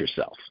diminish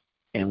yourself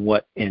and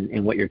what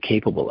you're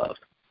capable of.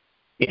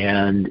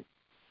 And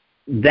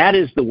that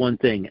is the one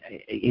thing.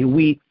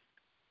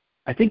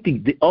 I think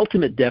the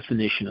ultimate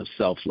definition of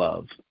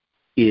self-love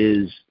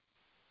is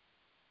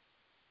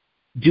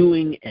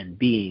doing and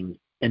being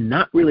and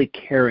not really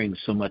caring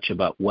so much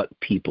about what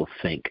people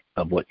think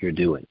of what you're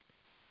doing.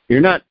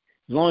 As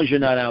long as you're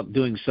not out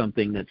doing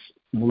something that's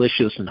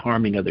malicious and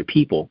harming other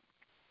people,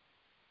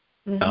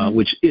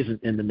 which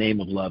isn't in the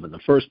name of love in the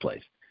first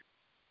place,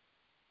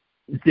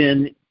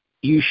 then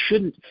you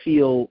shouldn't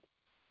feel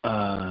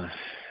as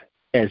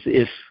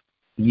if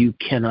you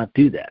cannot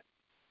do that.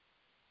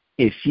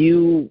 If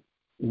you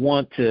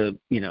want to,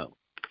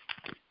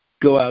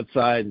 go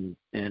outside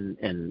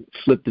and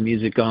flip the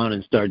music on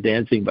and start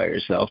dancing by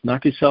yourself,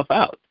 knock yourself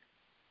out.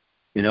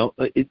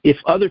 If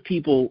other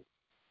people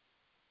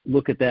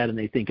look at that and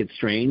they think it's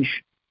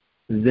strange,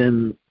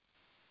 then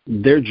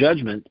their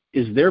judgment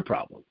is their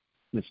problem.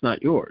 It's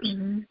not yours.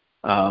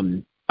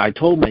 I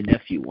told my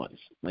nephew once.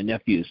 My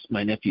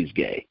nephew's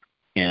gay,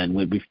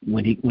 and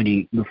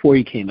before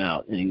he came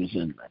out, and he was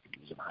in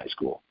high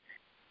school.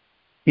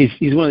 He's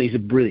a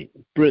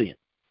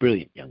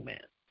brilliant young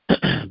man,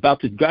 about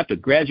to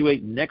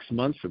graduate next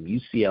month from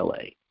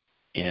UCLA,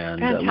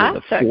 and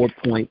with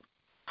a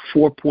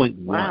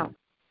 4.1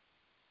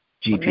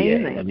 GPA.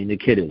 Amazing. I mean, the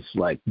kid is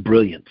like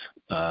brilliant,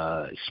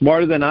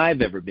 smarter than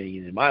I've ever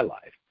been in my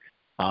life.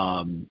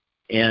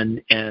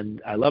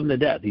 And I love him to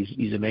death.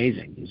 He's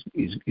amazing.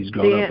 He's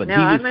grown up. But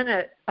now I'm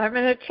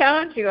gonna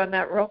challenge you on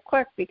that real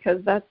quick,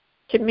 because that's,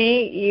 to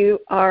me, you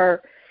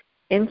are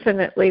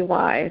infinitely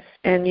wise,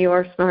 and you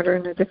are smarter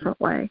in a different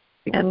way.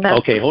 And that's,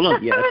 okay, hold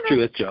on. Yeah, that's true.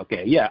 That's true.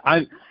 Okay, yeah,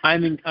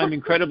 I'm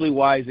incredibly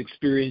wise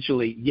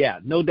experientially. Yeah,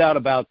 no doubt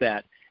about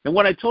that. And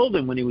what I told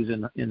him when he was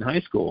in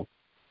high school,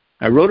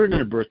 I wrote it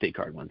in a birthday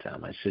card one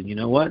time. I said, you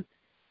know what?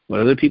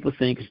 What other people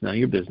think is none of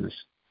your business.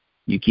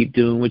 You keep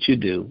doing what you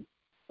do.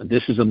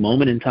 This is a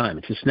moment in time.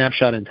 It's a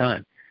snapshot in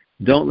time.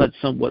 Don't let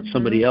what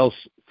somebody else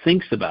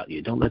thinks about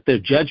you. Don't let their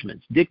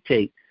judgments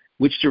dictate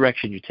which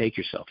direction you take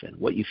yourself in,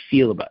 what you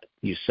feel about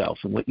yourself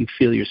and what you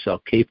feel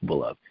yourself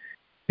capable of,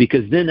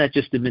 because then that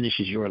just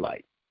diminishes your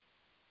light.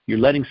 You're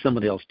letting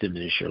somebody else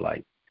diminish your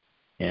light,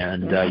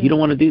 and you don't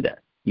want to do that.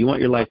 You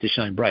want your light to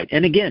shine bright.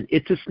 And again,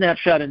 it's a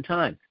snapshot in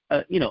time.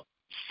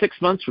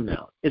 6 months from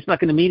now, it's not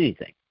going to mean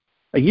anything.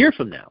 A year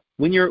from now,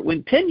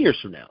 when 10 years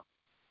from now,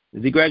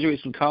 as he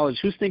graduates from college,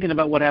 who's thinking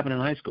about what happened in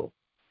high school?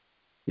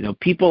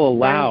 People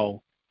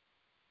allow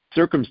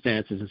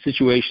circumstances and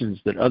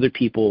situations that other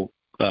people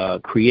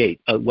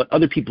create, what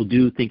other people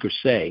do, think, or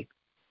say,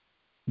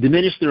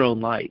 diminish their own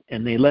light,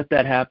 and they let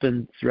that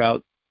happen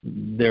throughout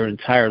their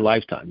entire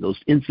lifetime. Those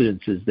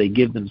incidences, they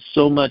give them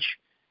so much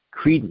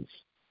credence,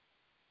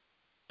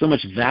 so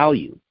much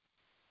value,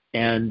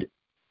 and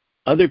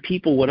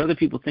what other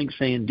people think,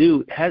 say, and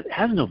do has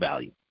no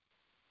value.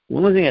 The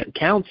only thing that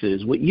counts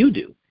is what you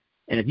do.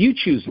 And if you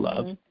choose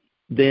love,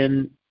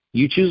 then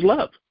you choose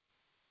love.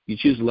 You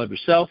choose to love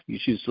yourself. You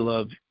choose to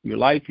love your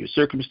life, your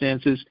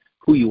circumstances,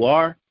 who you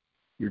are,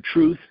 your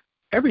truth,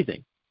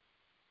 everything.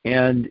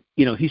 And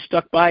he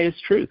stuck by his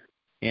truth,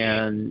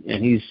 and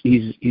he's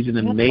an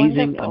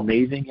amazing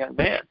young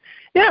man.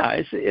 Yeah,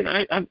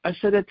 I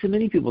said that to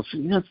many people.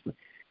 So,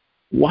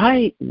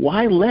 why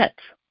let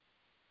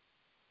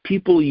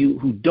people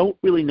who don't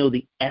really know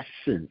the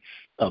essence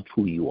of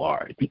who you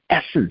are,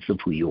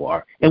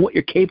 and what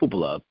you're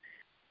capable of,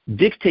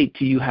 dictate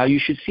to you how you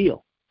should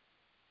feel?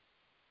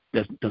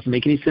 Doesn't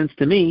make any sense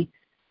to me.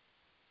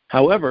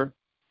 However,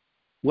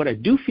 what I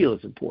do feel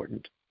is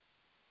important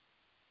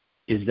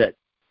is that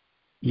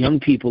young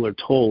people are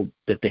told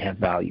that they have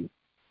value.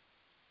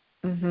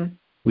 Mm-hmm.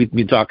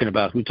 We talked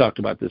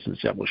about this in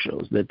several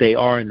shows, that they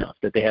are enough,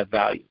 that they have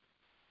value,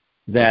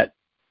 that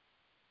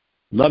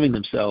loving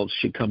themselves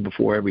should come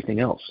before everything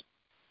else.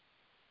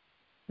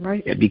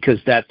 Right. Yeah, because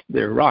that's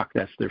their rock,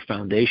 that's their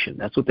foundation,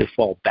 that's what they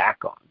fall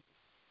back on.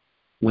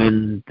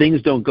 When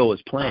things don't go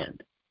as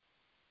planned,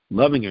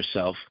 loving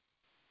yourself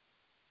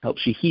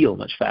helps you heal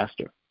much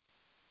faster.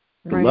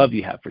 The love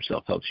you have for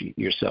yourself helps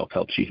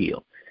you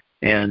heal,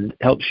 and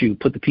helps you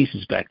put the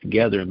pieces back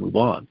together and move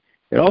on.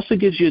 It also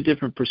gives you a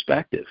different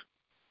perspective.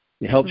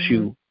 It helps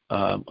you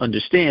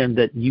understand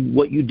that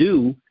what you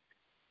do,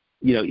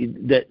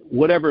 that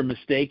whatever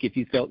mistake, if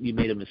you felt you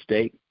made a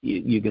mistake,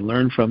 you can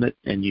learn from it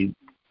and you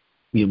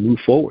move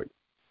forward.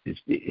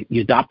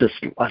 You adopt a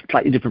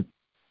slightly different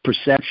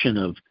perception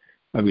of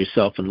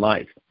yourself and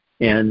life.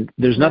 And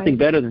there's nothing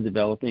better than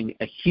developing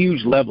a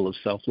huge level of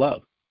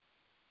self-love.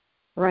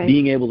 Right.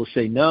 Being able to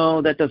say,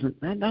 no, I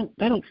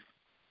don't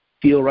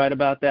feel right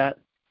about that.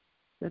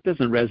 That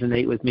doesn't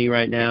resonate with me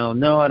right now.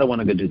 No, I don't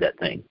want to go do that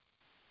thing.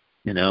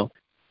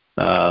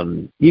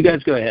 You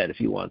guys go ahead if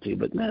you want to,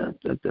 but no,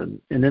 that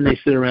doesn't. And then they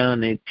sit around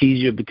and they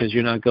tease you because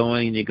you're not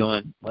going, and you're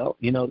going, well,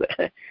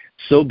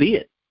 so be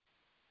it.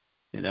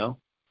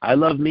 I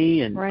love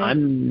me, and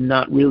I'm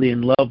not really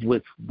in love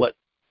with what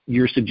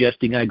you're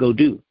suggesting I go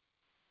do.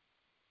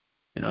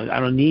 I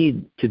don't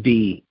need to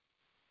be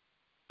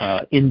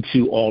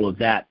into all of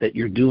that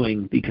you're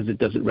doing, because it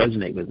doesn't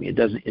resonate with me.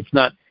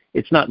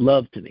 It's not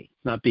love to me.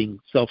 It's not being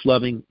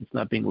self-loving. It's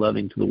not being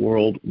loving to the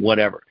world,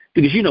 whatever.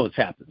 Because it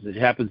happens. It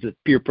happens that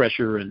peer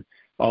pressure and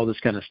all this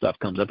kind of stuff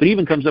comes up. It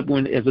even comes up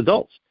as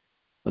adults.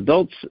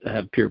 Adults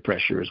have peer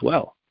pressure as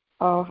well.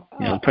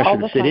 Pressure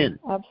to fit in.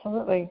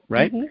 Absolutely.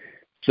 Right? Mm-hmm.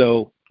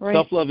 So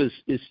self-love is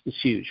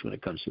huge when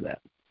it comes to that.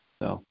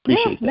 So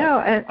appreciate that. No,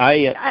 and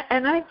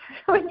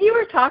when you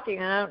were talking,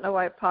 and I don't know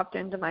why it popped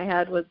into my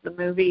head, was the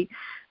movie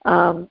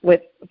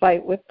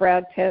with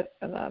Brad Pitt,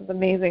 The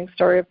Amazing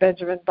Story of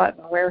Benjamin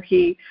Button, where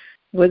he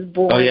was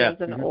born as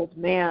an old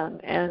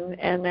man, and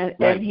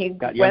he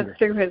went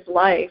through his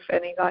life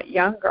and he got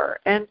younger.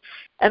 And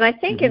I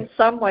think in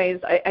some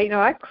ways,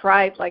 I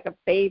cried like a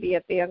baby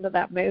at the end of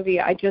that movie.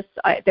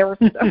 There was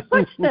so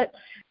much that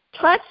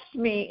touched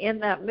me in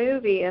that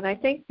movie, and I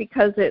think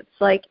because it's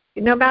like,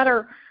 no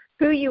matter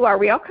who you are,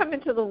 we all come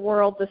into the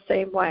world the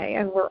same way,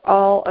 and we're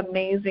all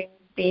amazing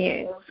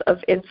beings of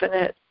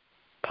infinite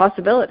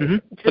possibility.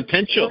 Mm-hmm.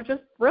 Potential. We're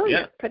just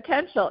brilliant. Yeah.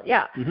 Potential,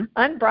 yeah. Mm-hmm.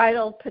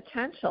 Unbridled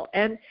potential.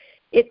 And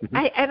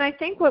I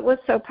think what was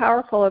so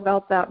powerful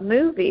about that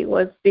movie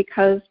was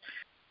because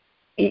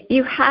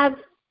you had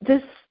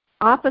this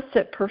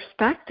opposite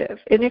perspective.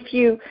 And if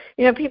you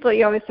people,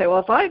 you always say, well,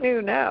 if I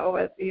knew now,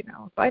 if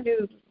I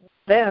knew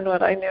then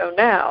what I know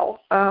now,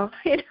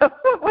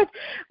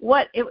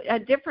 what a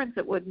difference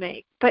it would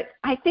make. But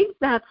I think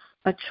that's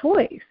a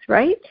choice,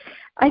 right?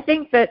 I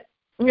think that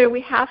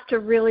we have to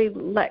really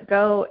let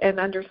go and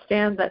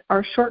understand that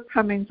our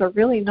shortcomings are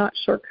really not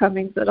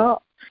shortcomings at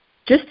all.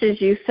 Just as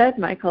you said,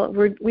 Michael,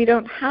 we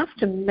don't have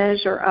to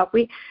measure up.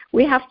 We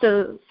have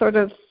to sort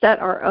of set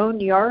our own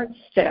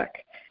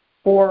yardstick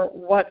for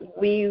what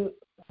we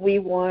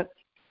want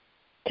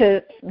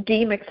to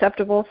deem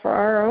acceptable for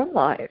our own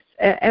lives.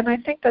 And I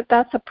think that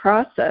that's a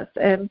process,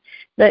 and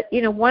that,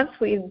 once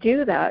we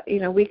do that,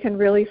 we can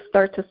really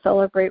start to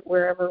celebrate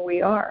wherever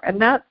we are.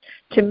 And that,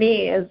 to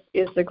me, is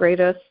the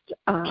greatest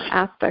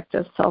aspect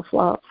of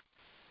self-love.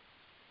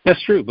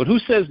 That's true. But who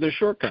says there's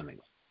shortcomings?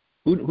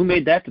 Who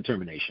made that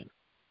determination?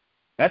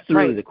 That's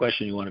really the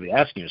question you want to be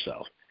asking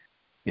yourself.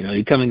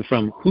 You're coming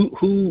from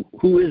who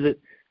is it?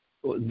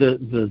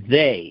 The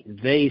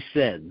they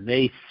said,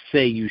 they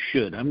say you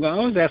should. I'm going to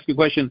always ask the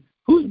question,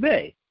 who's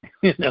they?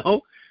 Who's they?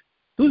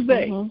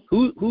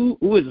 Mm-hmm. Who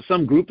is it?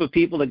 Some group of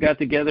people that got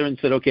together and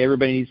said, okay,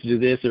 everybody needs to do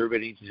this,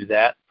 everybody needs to do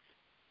that.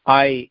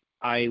 I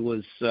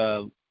was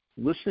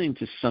listening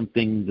to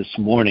something this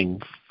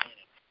morning,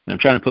 and I'm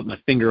trying to put my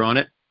finger on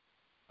it.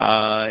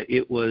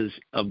 It was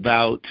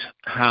about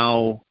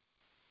how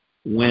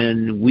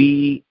when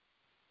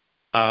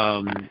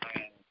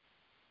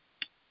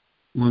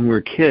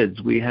we're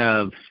kids, we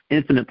have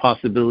infinite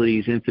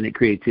possibilities, infinite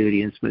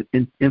creativity,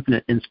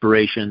 infinite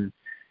inspiration.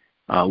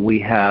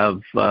 We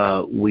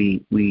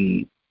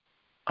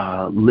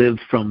live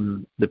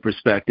from the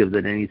perspective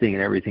that anything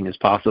and everything is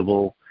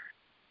possible,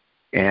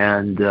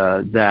 and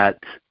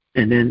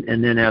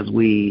then as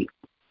we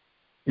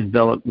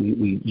develop,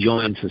 we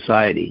join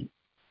society,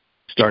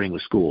 starting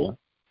with school.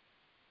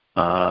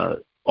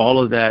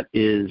 All of that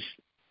is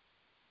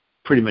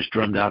pretty much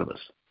drummed out of us.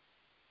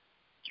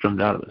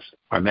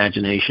 Our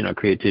imagination, our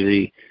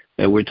creativity.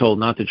 We're told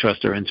not to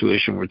trust our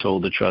intuition. We're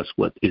told to trust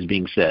what is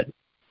being said.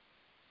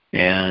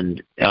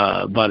 And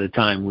by the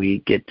time we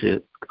get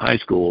to high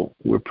school,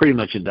 we're pretty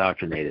much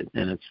indoctrinated,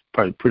 and it's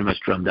pretty much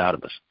drummed out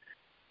of us.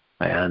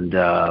 And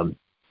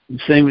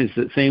same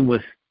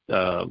with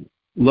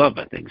love,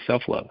 I think,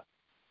 self-love,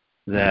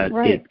 that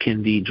it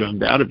can be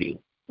drummed out of you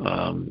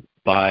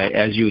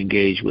as you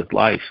engage with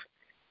life.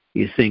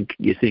 You think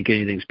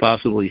anything's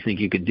possible. You think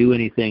you could do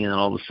anything, and then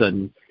all of a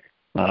sudden,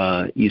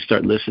 you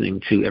start listening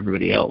to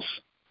everybody else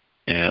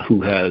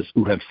who have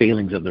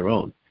failings of their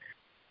own,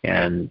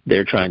 and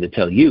they're trying to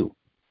tell you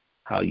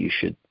how you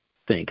should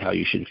think, how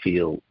you should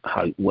feel,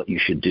 what you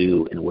should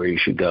do, and where you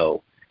should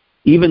go,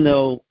 even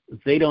though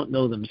they don't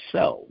know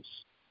themselves.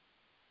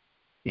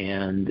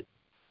 And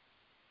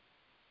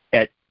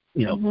at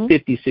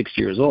 56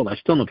 years old, I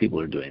still know people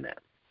who are doing that.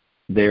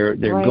 They're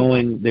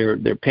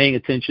paying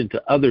attention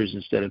to others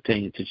instead of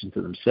paying attention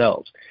to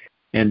themselves.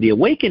 And the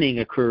awakening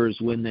occurs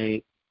when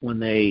they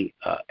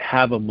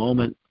have a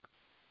moment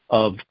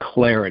of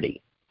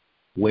clarity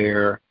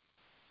where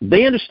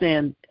they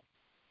understand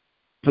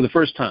for the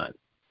first time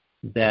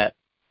that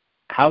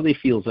how they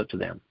feel is up to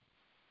them,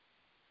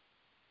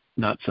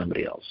 not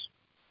somebody else,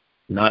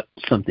 not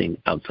something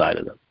outside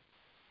of them,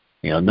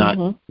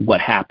 not what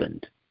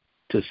happened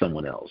to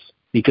someone else.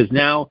 Because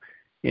now,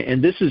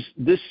 and this,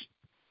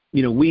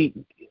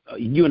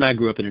 you and I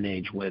grew up in an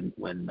age when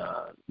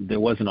there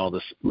wasn't all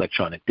this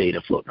electronic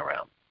data floating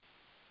around.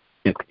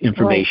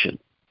 Information.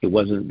 It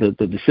wasn't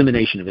the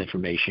dissemination of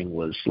information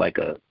was like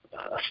a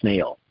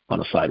snail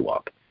on a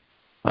sidewalk,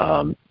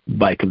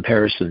 by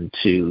comparison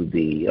to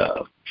the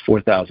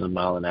 4,000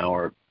 mile an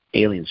hour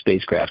alien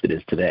spacecraft it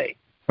is today.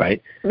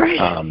 Right.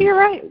 You're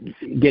right.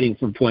 Getting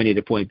from point A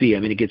to point B. I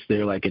mean, it gets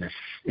there like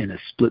in a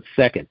split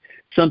second.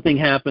 Something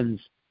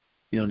happens,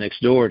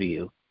 next door to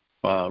you,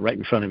 right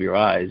in front of your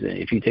eyes. And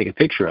if you take a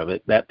picture of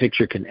it, that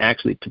picture can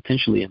actually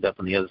potentially end up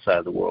on the other side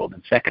of the world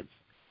in seconds.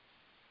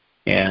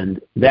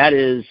 And that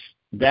is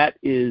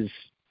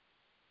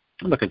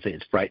I'm not going to say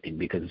it's frightening,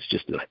 because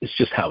it's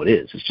just how it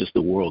is. It's just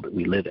the world that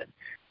we live in.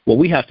 What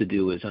we have to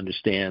do is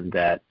understand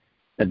that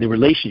the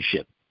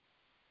relationship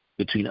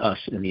between us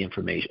and the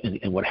information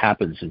and what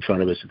happens in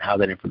front of us, and how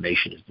that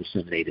information is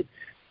disseminated,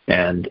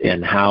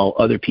 and how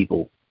other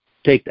people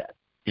take that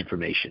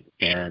information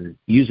and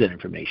use that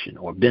information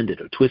or bend it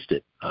or twist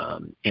it,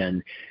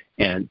 and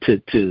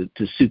to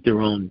suit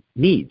their own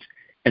needs.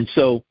 And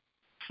so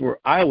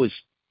I always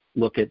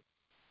look at,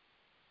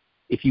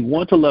 if you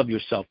want to love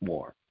yourself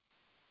more,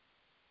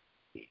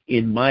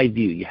 in my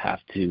view, you have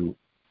to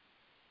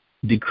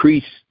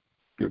decrease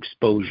your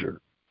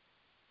exposure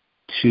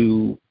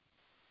to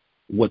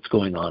what's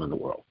going on in the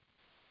world.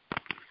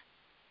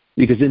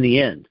 Because in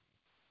the end,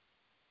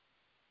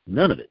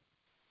 none of it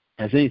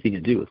has anything to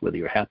do with whether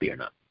you're happy or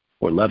not,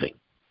 or loving.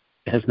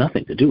 It has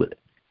nothing to do with it.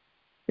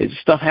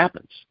 Stuff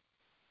happens.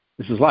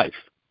 This is life.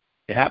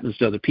 It happens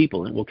to other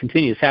people, and will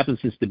continue. It's happened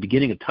since the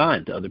beginning of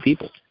time to other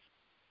people.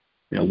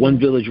 One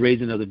village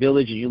raids another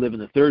village, and you live in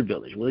the third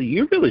village. Well,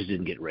 your village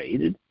didn't get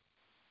raided.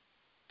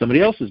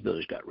 Somebody else's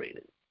village got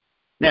raided.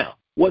 Now,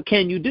 what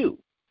can you do?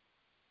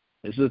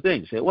 This is the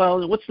thing. Say,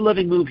 well, what's the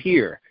loving move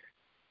here?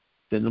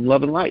 Send them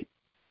love and light.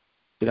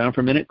 Sit down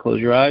for a minute, close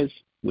your eyes,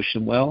 wish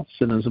them well,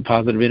 send them some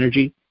positive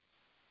energy.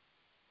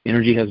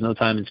 Energy has no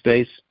time and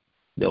space.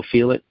 They'll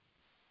feel it.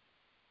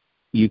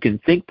 You can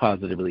think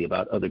positively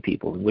about other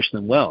people and wish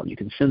them well. You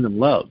can send them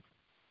love.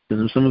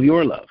 Send them some of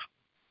your love.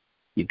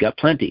 You've got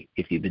plenty.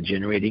 If you've been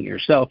generating it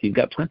yourself, you've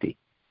got plenty.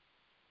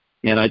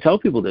 And I tell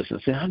people this, and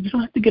I say, you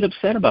don't have to get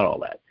upset about all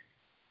that.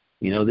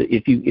 You know,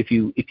 if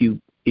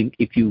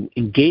you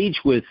engage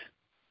with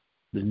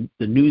the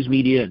news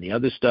media and the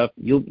other stuff,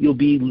 you'll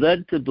be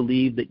led to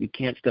believe that you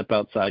can't step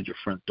outside your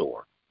front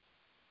door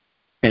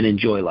and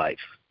enjoy life.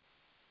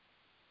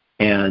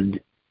 And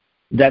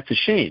that's a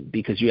shame,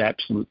 because you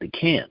absolutely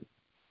can.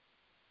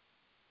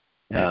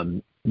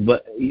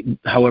 But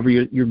however,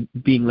 you're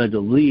being led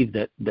to believe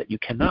that you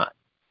cannot.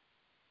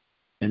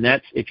 And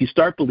that's, if you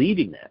start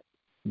believing that,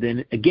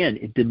 then again,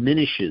 it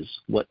diminishes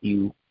what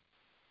you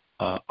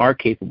are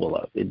capable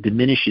of. It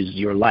diminishes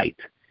your light.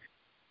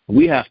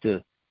 We have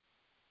to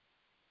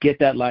get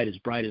that light as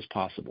bright as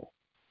possible.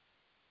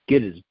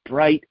 Get as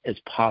bright as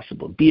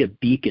possible. Be a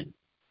beacon.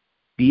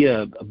 Be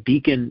a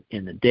beacon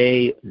in the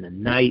day, in the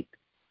night.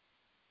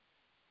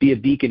 Be a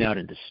beacon out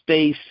into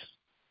space.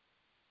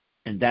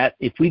 And that,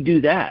 if we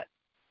do that,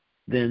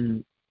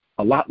 then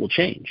a lot will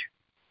change.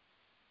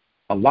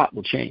 A lot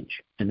will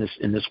change in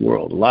this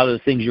world. A lot of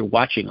the things you're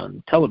watching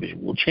on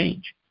television will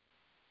change.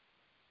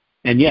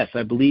 And yes,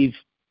 I believe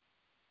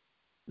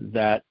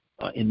that,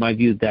 in my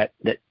view, that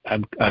I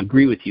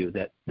agree with you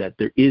that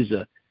there is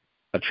a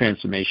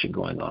transformation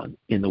going on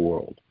in the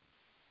world,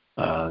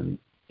 and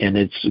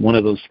it's one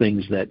of those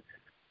things that,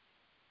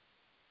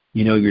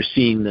 you know, you're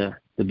seeing the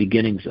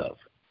beginnings of.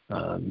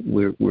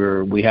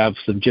 We have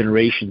some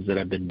generations that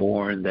have been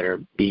born that are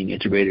being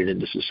integrated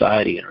into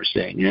society and are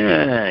saying,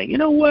 you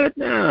know what?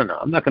 No,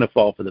 I'm not going to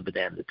fall for the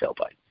banana in the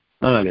tailpipe.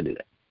 I'm not going to do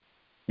that.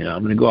 You know,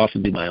 I'm going to go off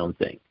and do my own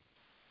thing.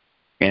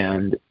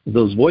 And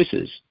those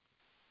voices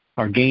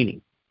are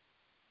gaining.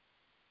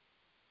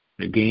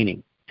 They're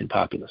gaining in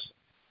populace.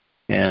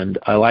 And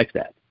I like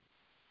that.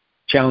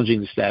 Challenging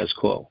the status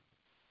quo.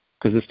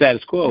 Because the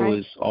status quo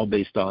is all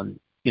based on,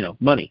 you know,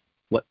 money.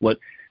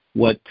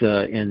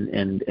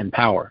 And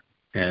power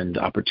and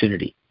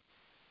opportunity.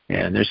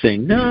 And they're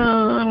saying,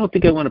 no, I don't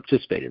think I want to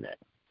participate in that.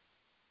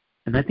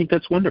 And I think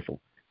that's wonderful.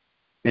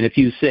 And if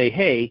you say,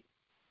 hey,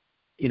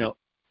 you know,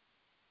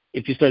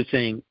 if you start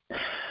saying,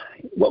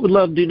 what would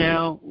love do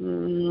now?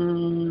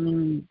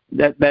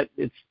 That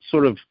it's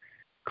sort of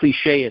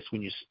cliche-ish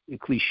when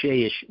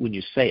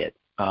you say it.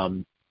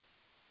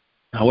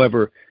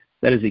 However,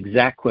 that is the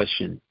exact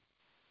question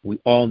we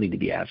all need to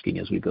be asking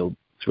as we go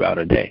throughout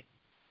our day.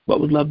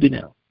 What would love do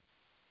now?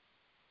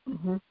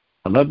 Mm-hmm.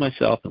 I love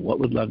myself, and what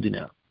would love do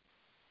now?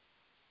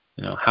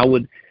 You know, how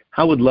would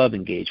love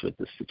engage with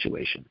this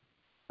situation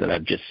that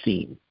I've just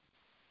seen,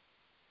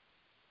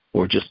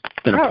 or just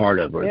been a part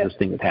of, or this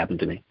thing that happened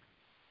to me?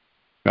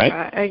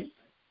 Right?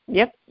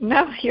 Yep.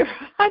 No, you're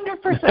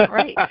 100%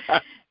 right.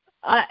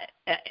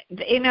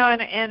 You know,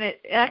 and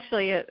it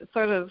actually, it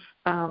sort of,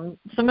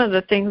 some of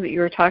the things that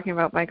you were talking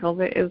about,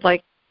 Michael, is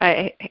like,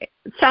 it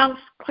sounds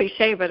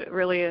cliche, but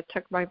it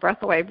took my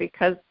breath away,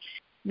 because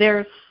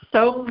there's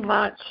so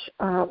much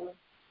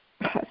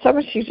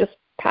you just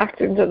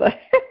packed into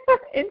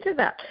into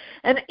that.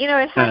 And, you know,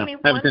 it had me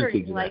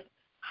wondering, like,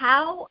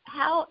 how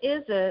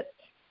is it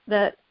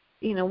that,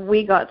 you know,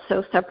 we got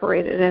so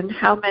separated, and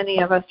how many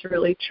of us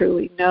really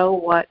truly know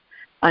what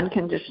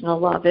unconditional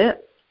love is?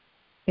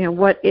 You know,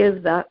 what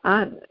is that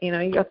you know,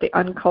 you got the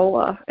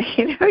uncola,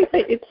 you know,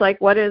 it's like,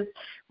 what is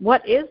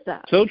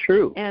that? So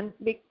true. And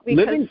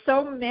because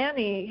so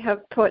many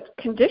have put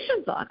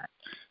conditions on it.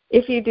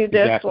 If you do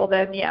this, well,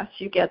 then yes,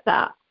 you get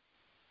that.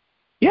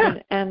 Yeah.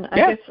 And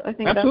I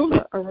think absolutely.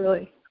 That's a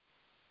really...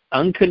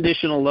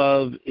 Unconditional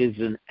love is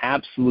an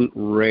absolute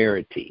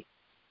rarity.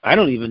 I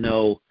don't even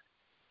know,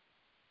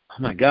 oh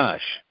my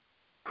gosh,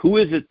 who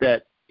is it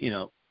that, you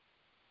know,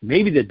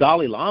 maybe the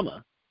Dalai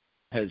Lama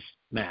has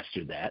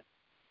mastered that,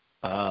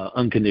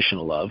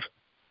 unconditional love.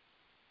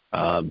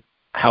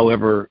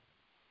 However,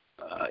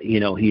 you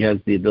know, he has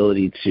the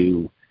ability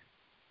to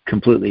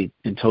completely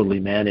and totally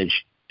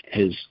manage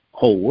his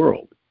whole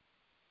world.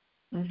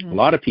 Mm-hmm. A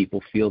lot of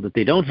people feel that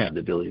they don't have the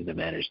ability to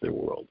manage their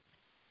world.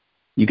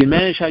 You can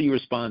manage how you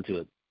respond to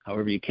it.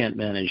 However, you can't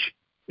manage,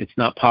 it's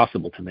not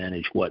possible to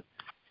manage what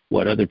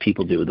other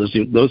people do.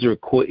 Those are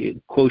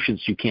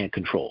quotients you can't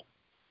control.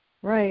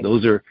 Right.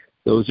 Those are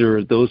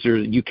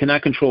you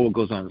cannot control what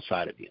goes on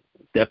inside of you.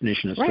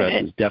 Definition of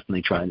stress is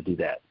definitely trying to do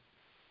that.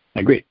 I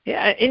agree.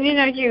 Yeah, and you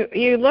know,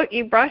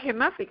 you brought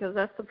him up because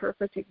that's the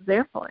perfect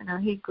example. You know,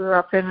 he grew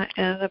up in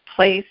a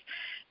place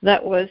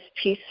that was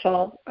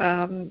peaceful.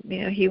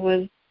 You know, he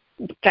was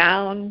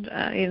found.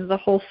 You know, the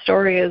whole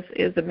story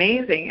is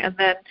amazing. And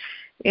then,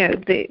 you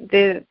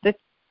know,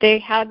 they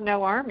had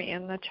no army,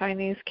 and the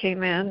Chinese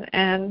came in,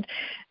 and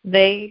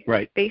they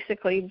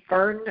basically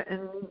burned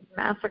and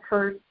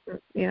massacred,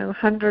 you know,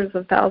 hundreds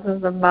of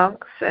thousands of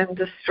monks and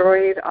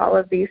destroyed all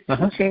of these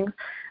teachings.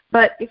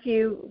 But if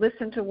you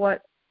listen to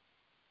what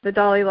the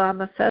Dalai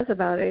Lama says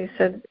about it, he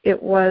said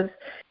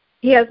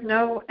he has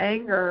no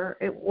anger.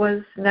 It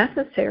was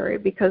necessary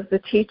because the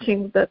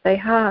teachings that they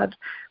had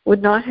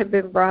would not have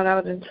been brought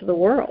out into the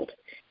world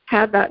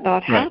had that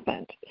not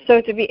happened. so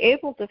to be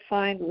able to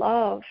find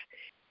love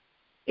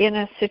in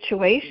a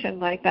situation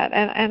like that,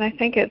 and I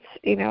think it's,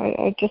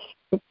 it just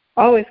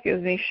always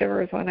gives me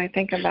shivers when I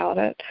think about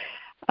it,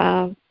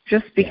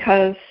 just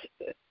because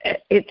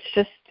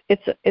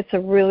it's a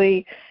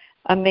really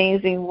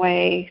amazing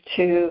way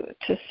to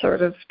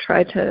sort of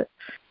try to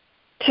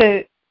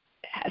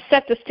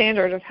set the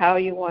standard of how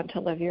you want to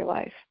live your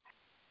life.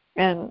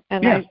 And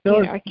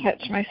I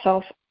catch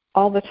myself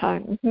all the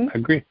time.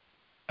 Mm-hmm.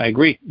 I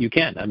agree. You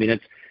can. I mean, I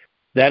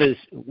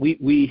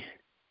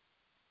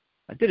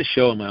did a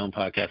show on my own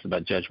podcast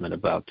about judgment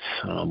about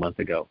a month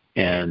ago,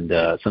 and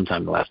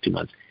sometime in the last 2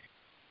 months.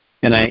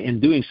 And in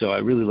doing so, I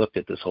really looked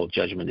at this whole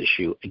judgment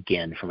issue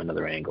again from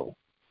another angle.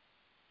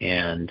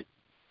 And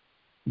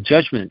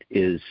judgment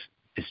is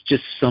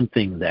just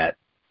something that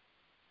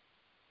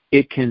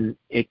it can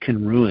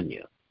ruin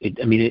you.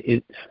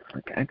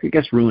 I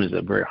guess ruin is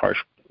a very harsh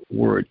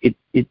word.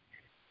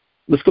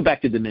 Let's go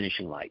back to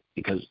diminishing light,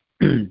 because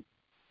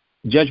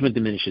judgment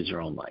diminishes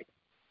your own light.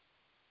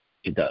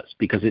 It does,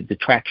 because it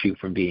detracts you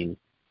from being.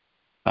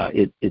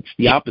 It's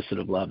the opposite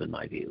of love, in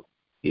my view,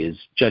 is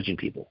judging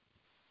people,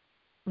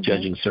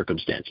 judging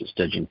circumstances,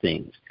 judging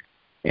things,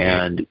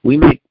 and we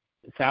make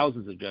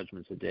thousands of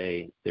judgments a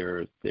day.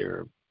 They're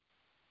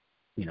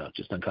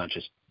just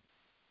unconscious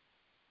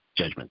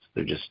judgments.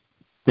 They're just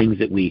things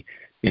that we,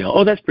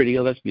 oh, that's pretty,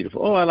 oh, that's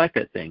beautiful, oh, I like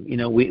that thing.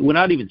 We're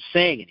not even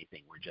saying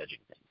anything. We're judging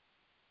things,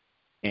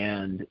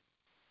 and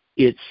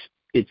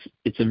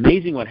it's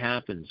amazing what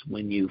happens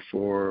when you,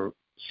 for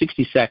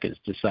 60 seconds,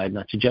 decide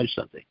not to judge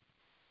something.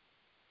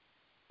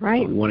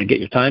 Right. You want to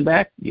get your time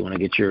back. You want to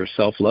get your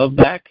self-love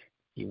back.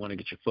 You want to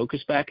get your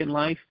focus back in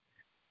life.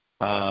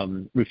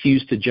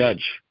 Refuse to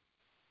judge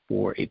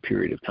for a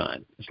period of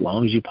time, as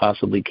long as you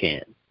possibly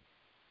can.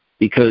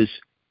 Because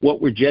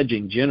what we're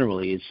judging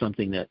generally is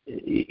something that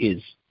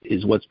is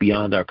what's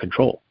beyond our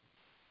control.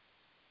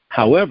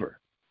 However,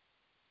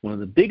 one of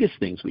the biggest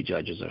things we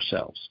judge is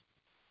ourselves.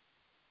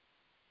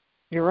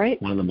 You're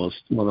right.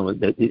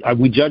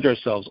 We judge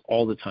ourselves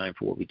all the time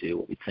for what we do,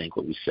 what we think,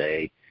 what we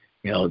say.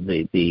 The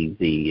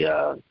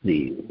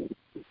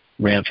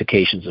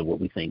ramifications of what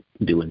we think,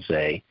 do, and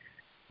say.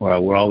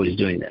 We're always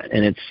doing that,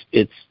 and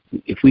it's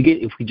if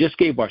we just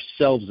gave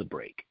ourselves a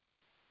break,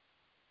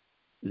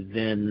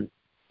 then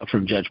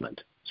from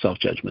judgment,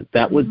 self-judgment,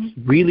 that would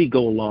really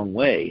go a long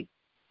way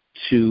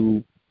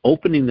to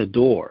opening the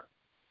door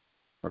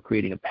or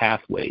creating a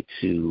pathway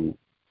to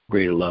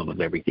greater love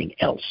of everything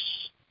else.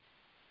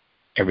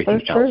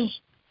 Everything else.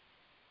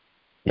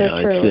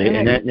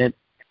 And that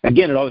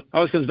again, it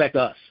always comes back to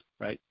us,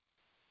 right?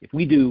 If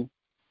we do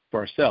for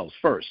ourselves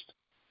first,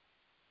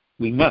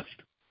 we must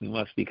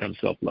become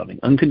self-loving,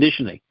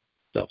 unconditionally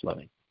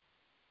self-loving.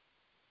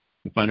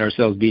 We find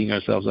ourselves beating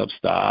ourselves up,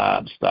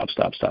 stop,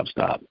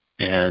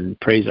 and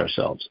praise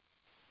ourselves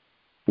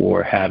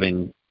for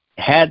having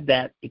had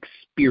that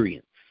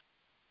experience,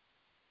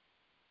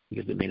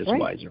 because it made us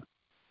wiser.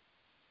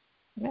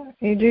 Yeah,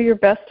 you do your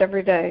best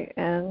every day,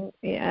 and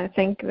I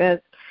think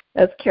that,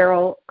 as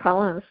Carol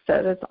Collins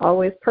said, it's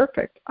always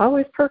perfect.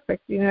 Always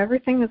perfect.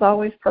 Everything is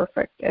always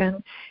perfect,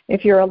 and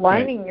if you're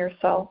aligning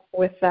yourself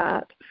with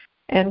that,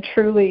 and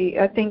truly,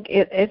 I think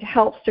it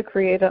helps to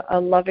create a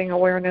loving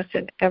awareness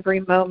in every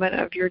moment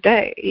of your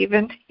day,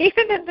 even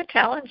in the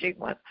challenging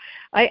ones.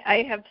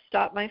 I have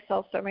stopped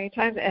myself so many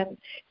times,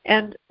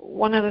 and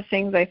one of the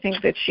things I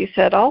think that she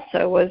said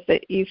also was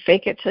that you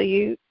fake it till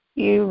you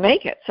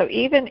make it. So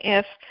even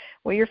if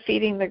you're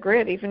feeding the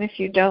grid, even if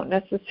you don't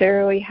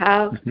necessarily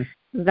have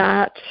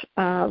that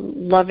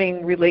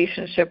loving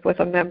relationship with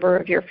a member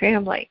of your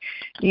family,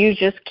 you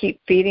just keep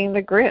feeding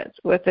the grids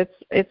with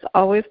it's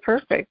always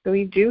perfect.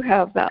 We do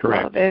have that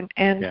love,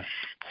 and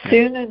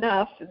soon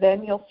enough,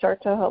 then you'll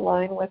start to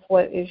align with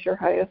what is your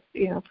highest,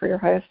 for your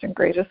highest and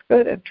greatest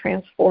good, and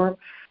transform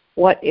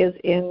what is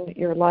in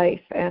your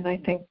life. And I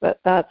think that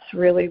that's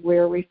really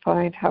where we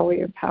find how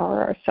we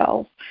empower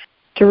ourselves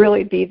to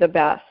really be the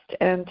best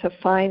and to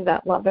find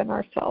that love in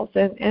ourselves.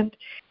 And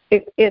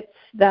it's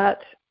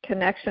that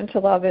connection to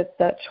love. It's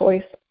that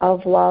choice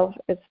of love.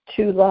 It's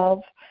to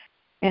love,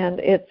 and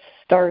it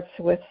starts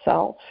with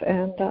self.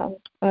 And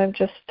I'm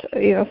just,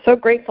 so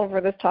grateful for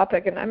this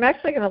topic. And I'm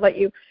actually going to let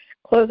you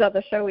close out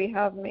the show. We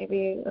have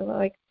maybe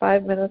like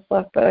 5 minutes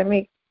left, but I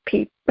may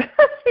peep.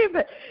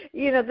 But,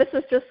 this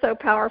is just so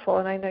powerful,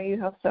 and I know you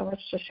have so much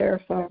to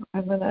share. So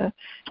I'm going to,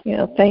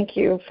 thank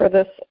you for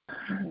this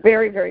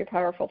very, very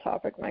powerful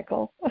topic,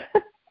 Michael.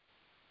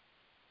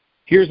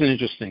 Here's an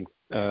interesting,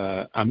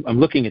 I'm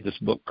looking at this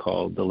book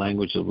called The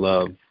Language of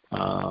Love,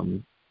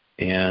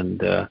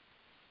 and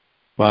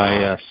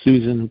by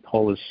Susan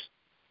Paulus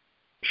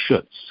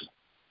Schutz.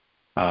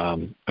 I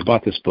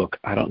bought this book,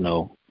 I don't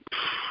know,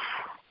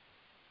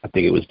 I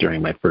think it was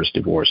during my first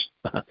divorce,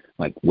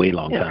 like way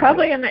long time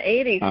probably ago. In the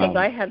 80s,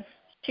 because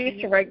she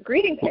used to write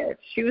greeting cards.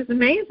 She was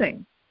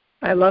amazing.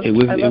 I loved it.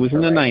 It was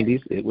in the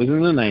 90s. It was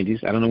in the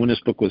 90s. I don't know when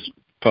this book was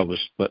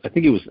published, but I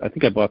think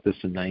I bought this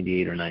in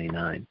 98 or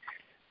 99.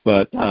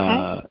 But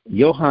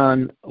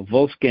Johann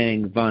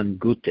Wolfgang von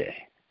Goethe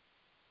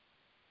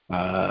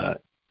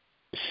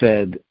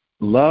said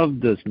Love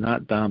does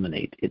not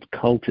dominate, it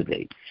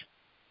cultivates.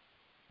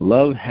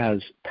 Love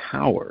has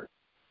power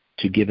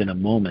to give in a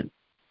moment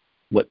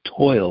what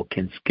toil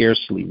can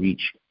scarcely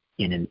reach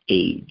in an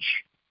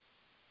age.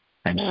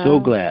 I'm so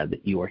glad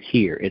that you are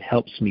here. It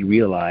helps me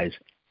realize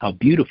how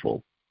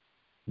beautiful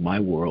my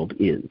world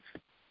is.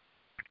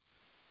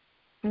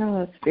 No,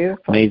 that's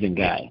beautiful. Amazing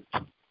guy.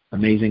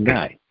 Amazing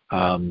guy.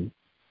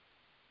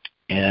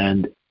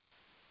 And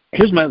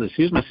here's my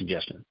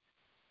suggestion.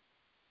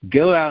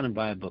 Go out and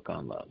buy a book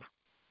on love.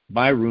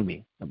 Buy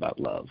Rumi about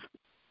love.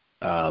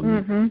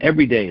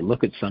 Every day,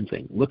 look at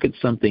something.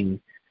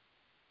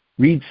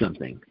 Read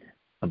something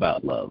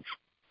about love.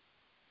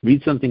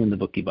 Read something in the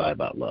book you buy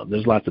about love.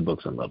 There's lots of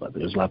books on love out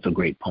there. There's lots of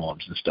great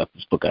poems and stuff.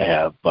 This book I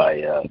have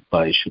by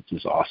Schutz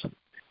is awesome.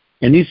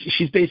 And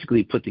she's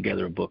basically put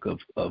together a book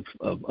of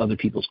other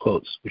people's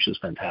quotes, which is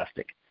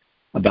fantastic,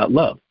 about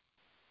love.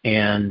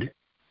 And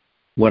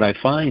what I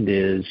find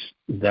is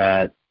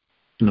that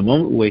from the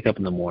moment we wake up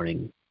in the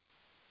morning,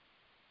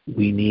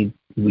 we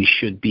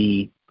should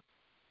be,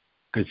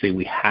 I'd say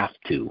we have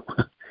to,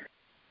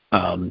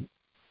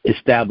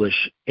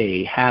 establish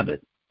a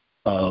habit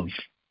of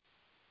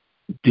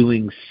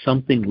doing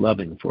something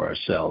loving for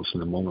ourselves from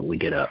the moment we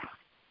get up.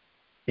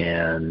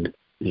 And,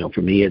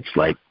 for me, it's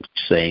like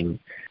saying,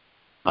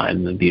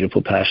 I'm a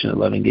beautiful, passionate,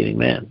 loving, giving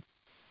man.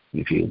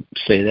 If you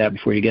say that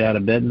before you get out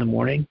of bed in the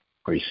morning,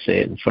 or you say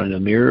it in front of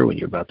the mirror when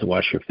you're about to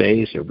wash your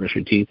face or brush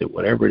your teeth or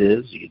whatever it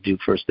is you do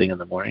first thing in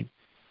the morning,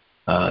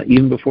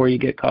 even before you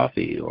get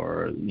coffee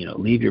or,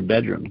 leave your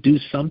bedroom, do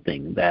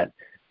something that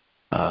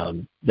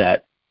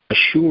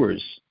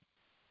assures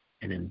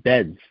and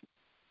embeds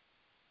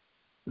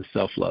the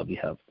self-love you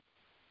have,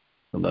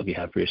 the love you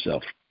have for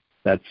yourself.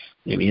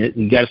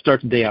 You got to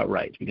start the day out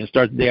right. If you're going to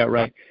start the day out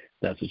right,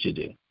 that's what you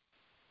do.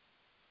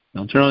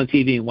 Don't turn on the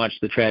TV and watch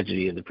the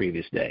tragedy of the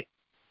previous day.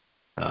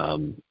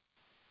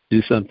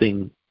 Do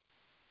something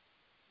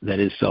that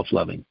is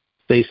self-loving.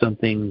 Say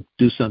something,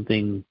 do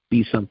something,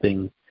 be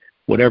something,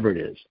 whatever it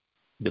is.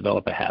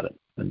 Develop a habit,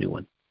 a new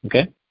one.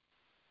 Okay?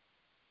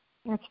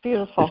 That's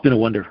beautiful. It's been a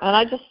wonder. And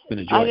I just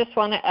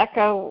want to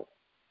echo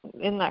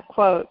in that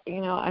quote,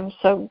 I'm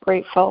so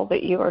grateful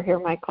that you are here,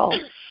 Michael.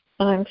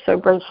 And I'm so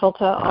grateful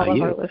to all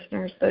of our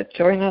listeners that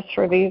join us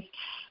for these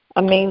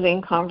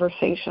amazing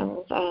conversations.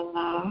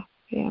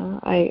 And,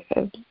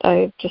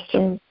 I just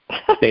am.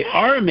 They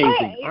are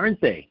amazing,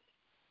 aren't they?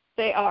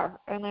 They are.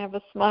 And I have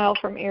a smile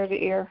from ear to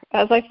ear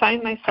as I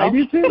find myself. I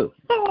do too.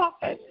 So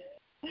often.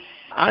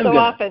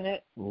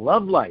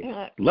 Love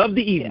life. Love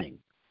the evening.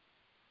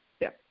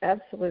 Yeah,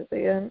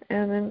 absolutely. And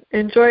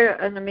enjoy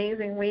an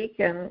amazing week,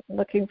 and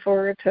looking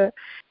forward to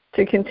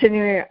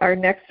continuing our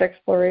next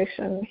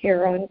exploration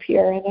here on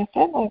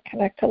PRNFM on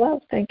Connect to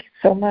Love. Thank you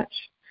so much.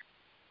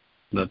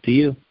 Love to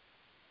you.